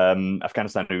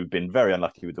 Afghanistan, who've been very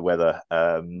unlucky with the weather,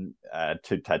 had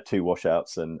 2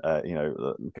 washouts and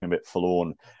looking a bit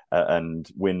forlorn and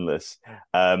winless.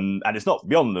 And it's not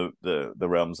beyond the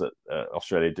realms that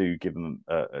Australia do give them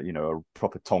a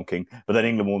proper tonking, but then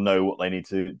England will know what they need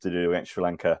to do against Sri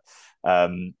Lanka.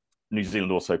 New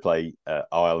Zealand also play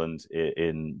Ireland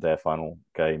in their final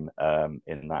game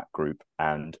in that group,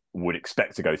 and would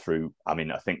expect to go through. I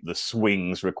mean, I think the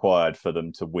swings required for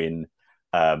them to win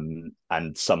and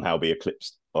somehow be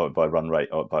eclipsed by run rate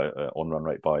or on run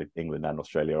rate by England and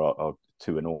Australia are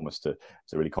too enormous to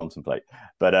really contemplate.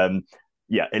 But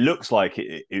it looks like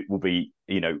it will be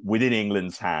within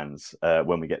England's hands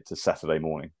when we get to Saturday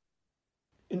morning.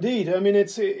 Indeed, I mean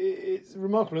it's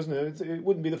remarkable, isn't it? It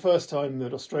wouldn't be the first time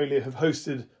that Australia have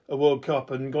hosted a World Cup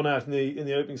and gone out in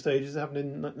the opening stages. It happened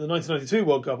in the 1992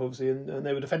 World Cup, obviously, and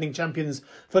they were defending champions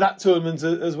for that tournament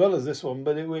as well as this one.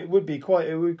 But it would be quite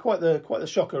the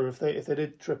shocker if they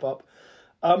did trip up.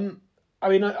 I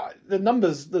mean, the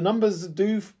numbers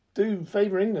do do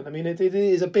favour England. I mean, it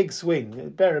is a big swing.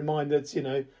 Bear in mind that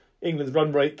England's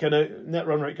net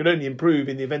run rate can only improve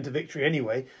in the event of victory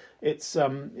anyway. It's I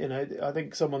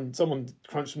think someone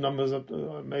crunched some numbers.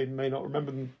 I may not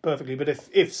remember them perfectly, but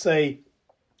if say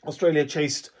Australia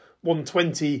chased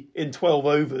 120 in 12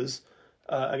 overs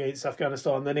against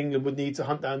Afghanistan, then England would need to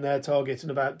hunt down their target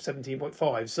in about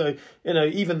 17.5. So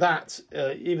even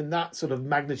that sort of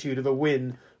magnitude of a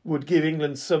win would give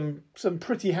England some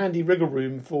pretty handy wriggle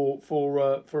room for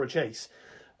a chase.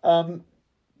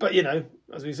 But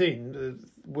as we've seen,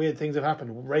 weird things have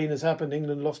happened. Rain has happened.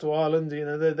 England lost to Ireland.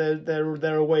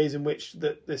 There are ways in which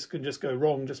that this can just go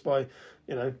wrong just by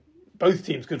both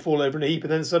teams could fall over in a heap,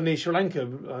 and then suddenly Sri Lanka,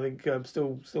 I think,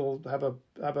 still have a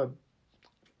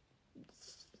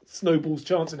snowball's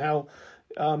chance in hell.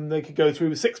 They could go through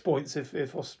with 6 points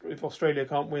if Australia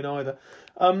can't win either.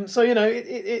 So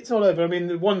it's not over. I mean,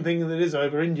 the one thing that is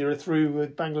over, India are through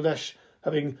with Bangladesh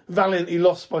having valiantly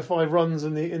lost by 5 runs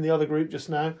in the other group just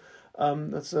now.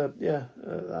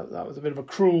 That was a bit of a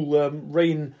cruel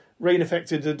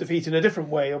rain-affected defeat in a different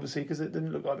way, obviously, because it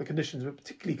didn't look like the conditions were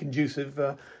particularly conducive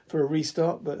for a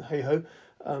restart. But hey ho,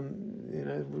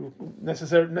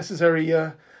 necessary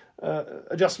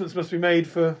adjustments must be made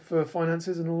for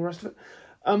finances and all the rest of it.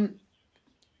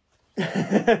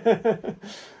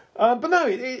 But no,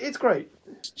 it's great.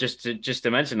 Just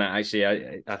to mention that, actually,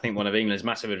 I think one of England's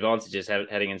massive advantages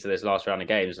heading into this last round of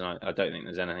games, and I don't think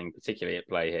there's anything particularly at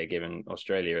play here, given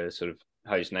Australia is sort of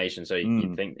host nation, so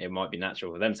you'd think it might be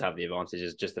natural for them to have the advantage,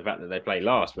 is just the fact that they play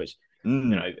last, which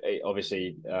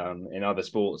obviously in other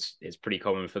sports it's pretty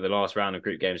common for the last round of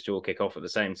group games to all kick off at the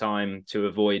same time to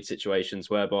avoid situations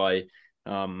whereby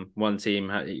one team,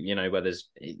 where there's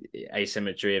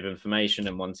asymmetry of information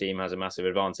and one team has a massive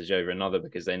advantage over another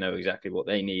because they know exactly what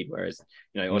they need. Whereas,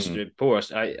 Australia,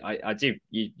 I do,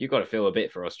 you got to feel a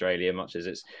bit for Australia, much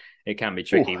as it can be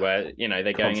tricky. Where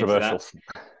they're going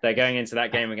into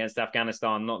that game against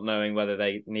Afghanistan, not knowing whether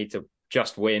they need to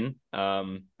just win,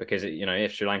 because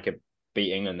if Sri Lanka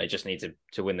beat England, they just need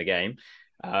to win the game,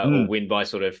 or win by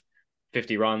sort of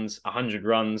 50 runs, 100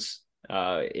 runs.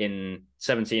 In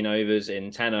 17 overs,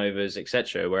 in 10 overs,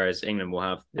 etc. Whereas England will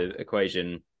have the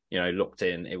equation, locked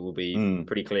in. It will be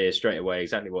pretty clear straight away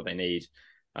exactly what they need.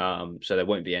 So there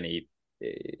won't be any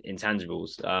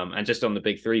intangibles. And just on the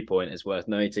big 3 point, it's worth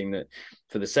noting that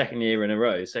for the second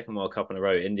World Cup in a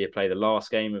row, India play the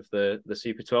last game of the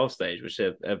Super 12 stage, which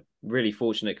is a really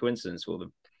fortunate coincidence for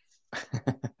them.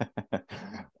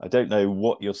 I don't know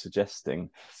what you're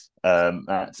suggesting.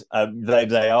 Matt.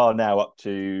 They are now up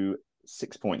to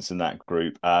 6 points in that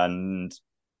group, and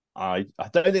I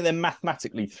don't think they're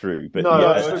mathematically through. But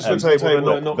as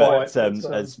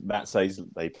Matt says,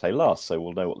 they play last, so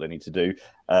we'll know what they need to do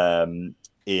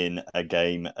in a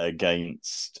game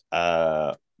against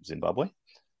Zimbabwe.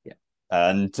 Yeah,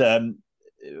 and to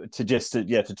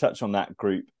touch on that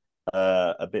group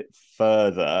a bit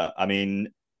further. I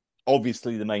mean,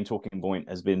 obviously the main talking point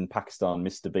has been Pakistan,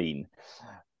 Mr. Bean.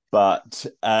 But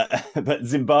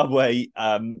Zimbabwe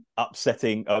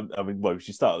upsetting. We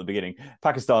should start at the beginning.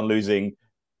 Pakistan losing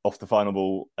off the final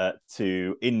ball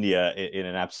to India in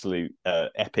an absolute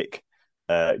epic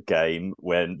game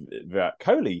when Virat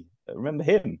Kohli, remember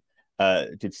him,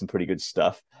 did some pretty good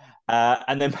stuff.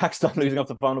 And then Pakistan losing off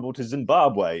the final ball to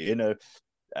Zimbabwe in an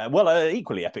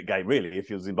equally epic game, really, if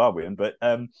you're Zimbabwean. But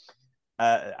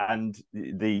and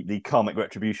the karmic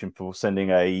retribution for sending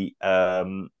a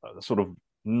sort of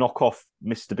knockoff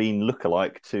Mr. Bean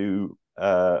lookalike to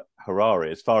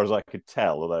Harare, as far as I could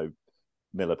tell. Although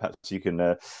Miller, perhaps you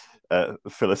can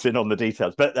fill us in on the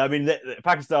details. But I mean,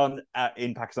 Pakistan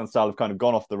in Pakistan style have kind of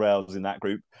gone off the rails in that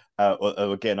group.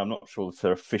 Again, I'm not sure if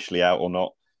they're officially out or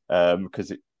not, because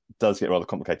it does get rather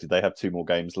complicated. They have 2 more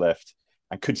games left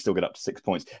and could still get up to 6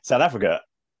 points. South Africa,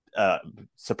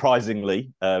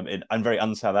 surprisingly, in a very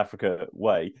un-South Africa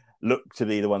way, look to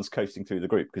be the ones coasting through the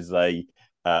group because they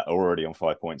are already on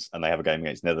 5 points and they have a game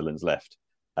against Netherlands left,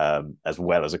 as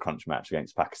well as a crunch match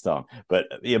against Pakistan. But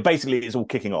basically, it's all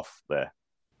kicking off there.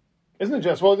 Isn't it,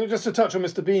 Jess? Well, just to touch on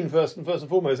Mr. Bean first and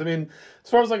foremost. I mean, as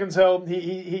far as I can tell,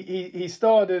 he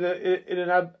starred in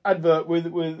an advert with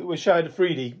Shahid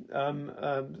Afridi,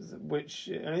 which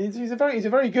he's a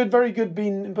very good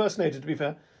Bean impersonator. To be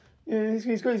fair,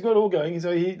 he's got it all going.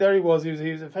 So there he was. He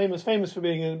was famous for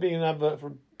being an advert for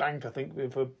a bank, I think,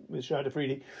 with Shahid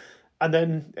Afridi. And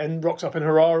then rocks up in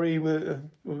Harare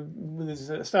with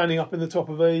his standing up in the top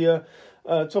of a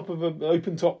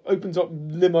open top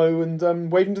limo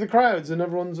and waving to the crowds, and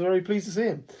everyone's very pleased to see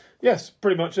him. Yes,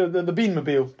 pretty much the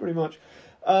Beanmobile, pretty much.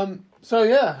 So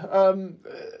yeah,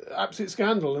 absolute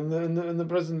scandal, and the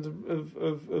president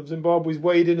of Zimbabwe's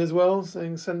weighed in as well,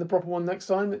 saying send the proper one next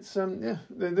time. It's yeah,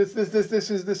 this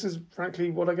is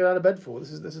frankly what I get out of bed for.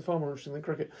 This is far more interesting than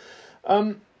cricket.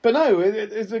 But no,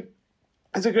 it's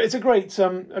a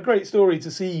great story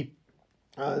to see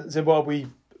Zimbabwe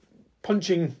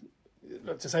punching.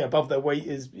 To say above their weight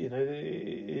is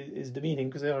is demeaning,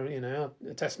 because they are a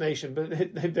test nation, but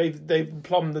they've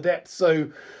plumbed the depths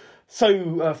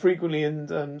so frequently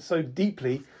and so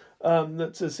deeply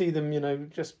that to see them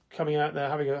just coming out there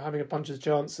having a puncher's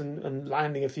chance and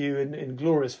landing a few in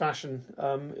glorious fashion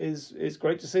is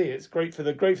great to see. It's great for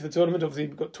the tournament. Obviously,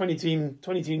 we've got 20 team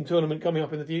tournament coming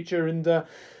up in the future, and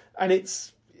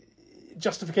it's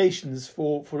justifications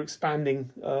for expanding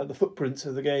the footprint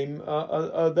of the game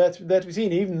are there to be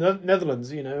seen. Even the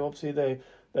Netherlands, obviously they're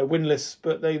winless,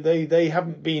 but they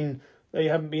haven't been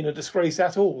a disgrace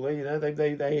at all.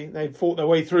 They fought their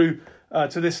way through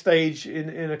to this stage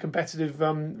in a competitive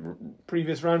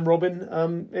previous round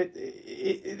robin.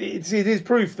 It is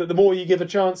proof that the more you give a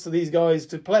chance to these guys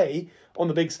to play on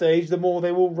the big stage, the more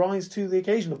they will rise to the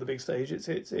occasion of the big stage.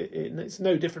 It's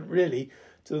no different really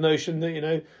to the notion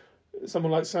that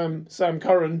someone like Sam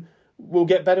Curran will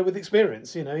get better with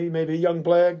experience. He may be a young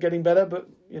player getting better, but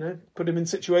put him in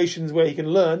situations where he can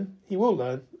learn, he will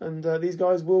learn. And these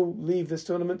guys will leave this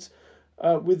tournament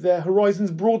with their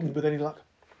horizons broadened with any luck.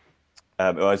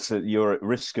 So you're at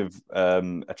risk of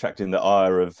attracting the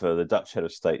ire of the Dutch head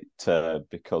of state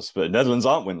because the Netherlands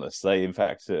aren't winless. They, in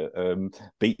fact,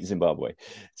 beat Zimbabwe.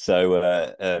 So,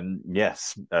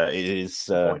 yes, it is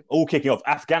all kicking off.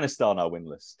 Afghanistan are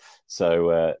winless.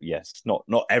 So, yes,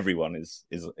 not everyone is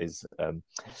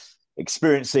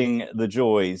experiencing the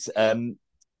joys.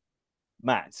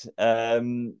 Matt,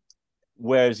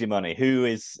 where's your money?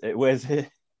 Where's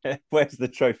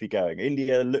the trophy going?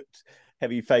 India looked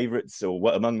heavy favourites,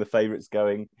 or among the favourites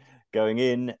going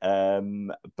in,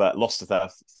 but lost to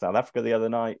South Africa the other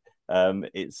night.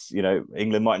 It's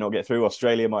England might not get through,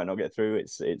 Australia might not get through.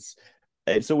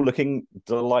 It's all looking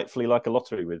delightfully like a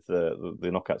lottery with the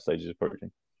knockout stages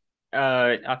approaching.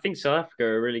 I think South Africa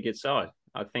are a really good side.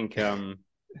 I think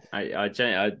I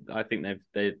think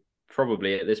they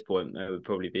probably at this point that would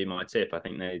probably be my tip. I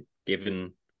think they've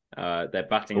given their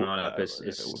batting lineup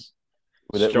is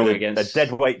strong against a dead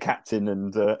weight captain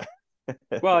and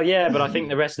well, yeah, but I think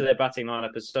the rest of their batting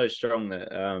lineup is so strong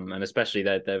that and especially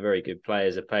they're very good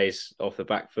players of pace off the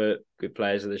back foot, good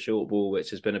players of the short ball,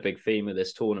 which has been a big theme of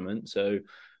this tournament. So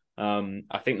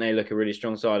I think they look a really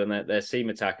strong side, and their seam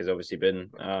attack has obviously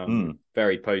been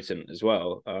very potent as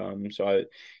well. So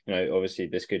obviously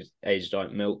this could age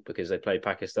like milk because they play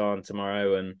Pakistan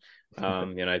tomorrow, and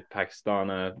Pakistan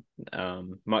are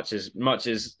much as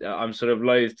I'm sort of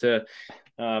loath to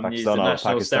use the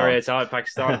national stereotype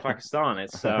Pakistan.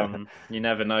 It's you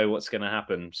never know what's going to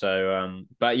happen. So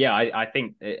but yeah, I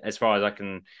think as far as I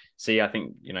can see, I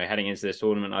think heading into this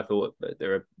tournament, I thought that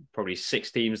there are probably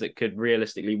 6 teams that could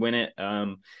realistically win it,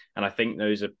 and I think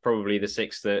those are probably the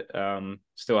 6 that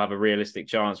still have a realistic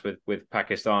chance, with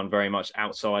Pakistan very much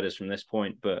outsiders from this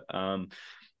point. But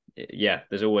yeah,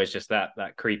 there's always just that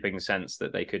creeping sense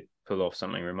that they could pull off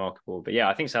something remarkable. But yeah,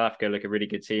 I think South Africa look a really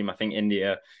good team. I think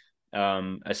India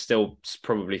are still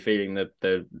probably feeling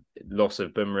the loss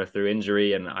of Bumrah through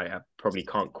injury, and I probably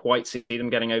can't quite see them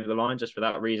getting over the line just for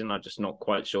that reason. I'm just not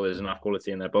quite sure there's enough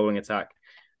quality in their bowling attack.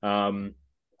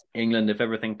 England, if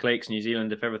everything clicks, New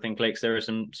Zealand, if everything clicks, there are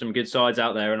some good sides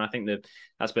out there, and I think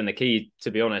that's been the key,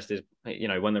 to be honest, is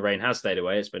when the rain has stayed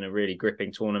away, it's been a really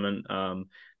gripping tournament.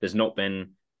 There's not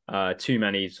been too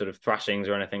many sort of thrashings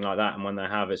or anything like that, and when they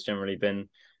have, it's generally been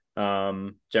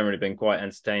quite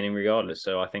entertaining regardless.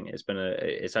 So I think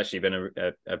it's actually been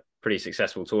a pretty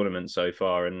successful tournament so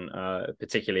far, and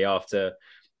particularly after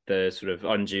the sort of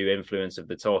undue influence of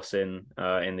the toss in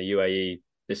the UAE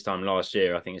this time last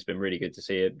year, I think it's been really good to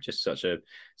see it, just such a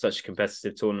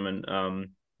competitive tournament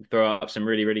throw up some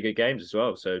really, really good games as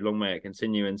well. So long may it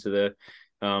continue into the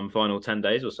final 10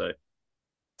 days or so.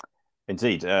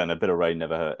 Indeed, and a bit of rain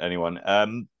never hurt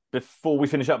anyone. Before we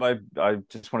finish up, I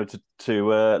just wanted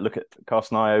to look at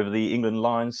cast an eye over the England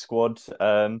Lions squad.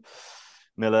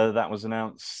 Miller, that was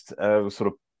announced.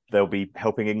 They'll be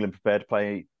helping England prepare to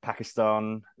play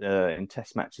Pakistan in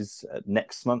Test matches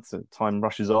next month. So time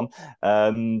rushes on.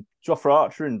 Jofra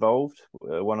Archer involved,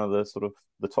 one of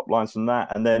the top lines from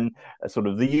that, and then sort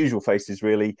of the usual faces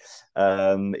really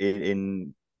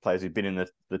in players who've been in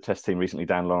the Test team recently: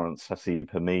 Dan Lawrence,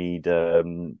 Hasib Hamid,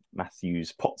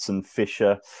 Matthews, Potts and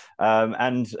Fisher,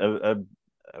 and a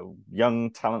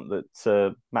young talent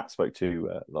that Matt spoke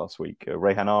to last week,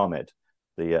 Rehan Ahmed,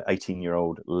 the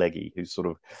 18-year-old leggy, who's sort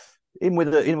of in with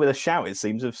a shout, it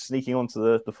seems, of sneaking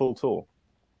onto the full tour.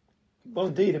 Well,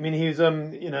 indeed. I mean, he's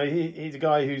he's a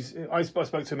guy who's I spoke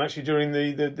to him actually during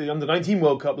the Under-19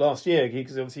 World Cup last year,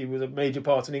 because obviously he was a major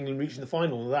part in England reaching the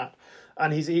final of that.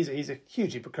 And he's a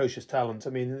hugely precocious talent. I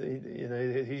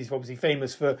mean, he's obviously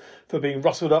famous for being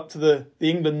rustled up to the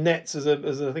England nets as I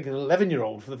think an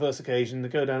 11-year-old for the first occasion to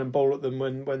go down and bowl at them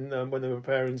when they were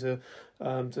preparing to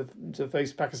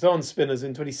face Pakistan spinners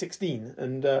in 2016.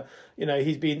 And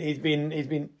he's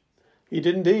been. He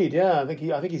did indeed, yeah. I think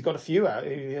he's got a few out. I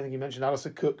think he mentioned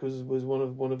Alistair Cook was one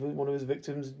of his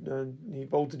victims. He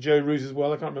bowled to Joe Root as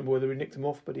well. I can't remember whether he nicked him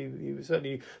off, but he was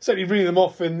certainly reading them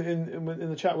off in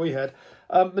the chat we had.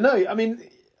 But no, I mean,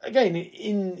 again,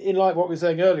 in like what we were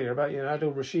saying earlier about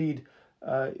Adil Rashid.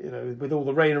 With all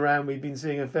the rain around, we've been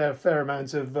seeing a fair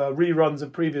amount of reruns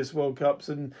of previous World Cups,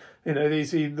 and you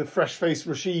see the fresh-faced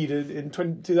Rashid in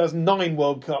 2009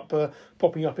 World Cup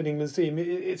popping up in England's team.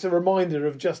 It's a reminder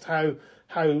of just how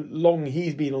long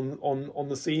he's been on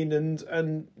the scene,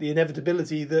 and the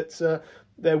inevitability that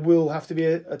there will have to be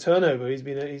a turnover. He's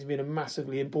been a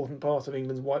massively important part of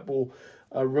England's white ball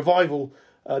revival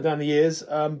down the years,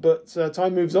 but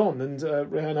time moves on, and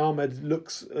Rehan Ahmed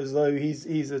looks as though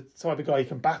he's a type of guy who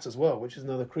can bat as well, which is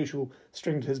another crucial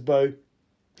string to his bow.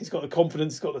 He's got the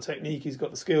confidence, he's got the technique, he's got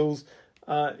the skills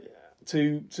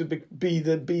to be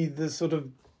the sort of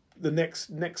the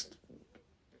next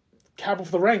cab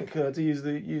off the rank, to use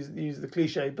the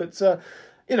cliche. But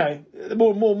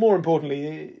more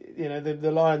importantly,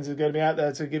 the Lions are going to be out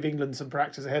there to give England some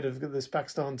practice ahead of this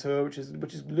Pakistan tour, which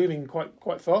is looming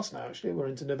quite fast now. Actually, we're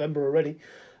into November already.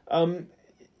 I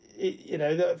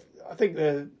think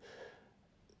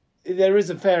there is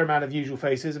a fair amount of usual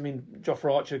faces. I mean,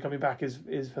 Jofra Archer coming back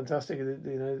is fantastic.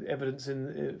 Evidence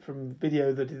from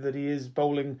video that he is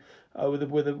bowling with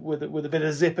a bit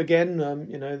of zip again.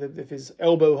 If his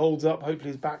elbow holds up, hopefully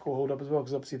his back will hold up as well,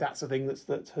 because obviously that's the thing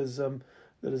that has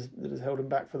held him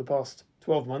back for the past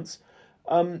 12 months.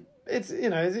 It's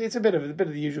a bit of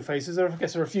the usual faces. I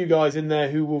guess there are a few guys in there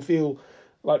who will feel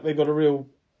like they've got a real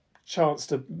chance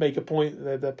to make a point.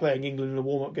 They're playing England in a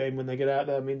warm-up game when they get out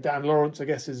there. I mean, Dan Lawrence, I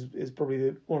guess, is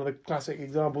probably one of the classic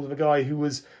examples of a guy who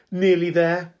was nearly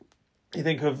there. You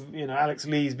think of Alex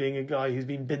Lees being a guy who's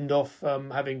been binned off,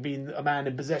 having been a man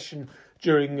in possession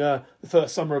during the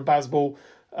first summer of Bazball.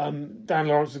 Dan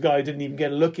Lawrence was a guy who didn't even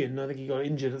get a look in. I think he got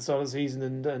injured at the start of the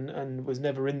season and was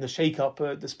never in the shake-up,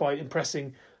 despite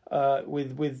impressing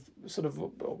with sort of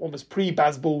almost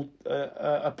pre-Bazball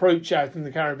approach out in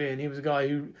the Caribbean. He was a guy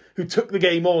who took the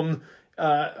game on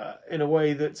in a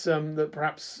way that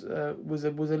perhaps was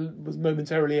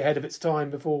momentarily ahead of its time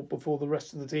before the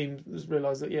rest of the team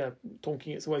realised that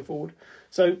tonking its way forward.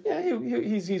 So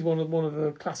he's one of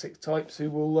the classic types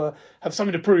who will have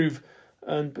something to prove.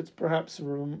 But perhaps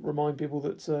remind people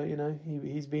that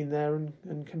he's been there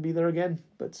and can be there again.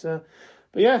 But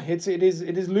yeah, it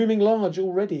is looming large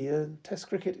already. Test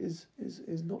cricket is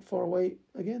not far away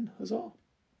again. Huzzah!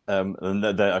 And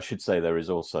I should say there is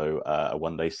also a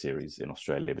one-day series in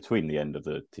Australia between the end of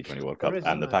the T20 World Cup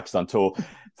and the Pakistan tour,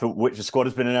 for which the squad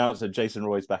has been announced. And Jason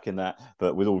Roy's back in that.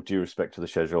 But with all due respect to the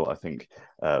schedule, I think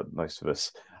most of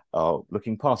us are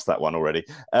looking past that one already.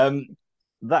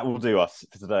 That will do us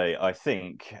for today, I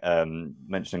think.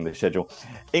 Mentioning the schedule,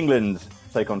 England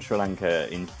take on Sri Lanka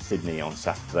in Sydney on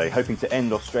Saturday, hoping to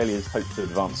end Australia's hopes of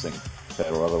advancing,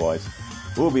 fair or otherwise.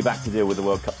 We'll be back to deal with the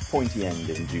World Cup's pointy end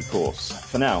in due course.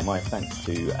 For now, my thanks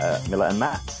to Miller and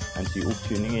Matt, and to you all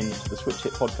tuning in to the Switch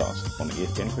Hit podcast on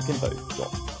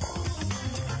ESPNcricinfo.com.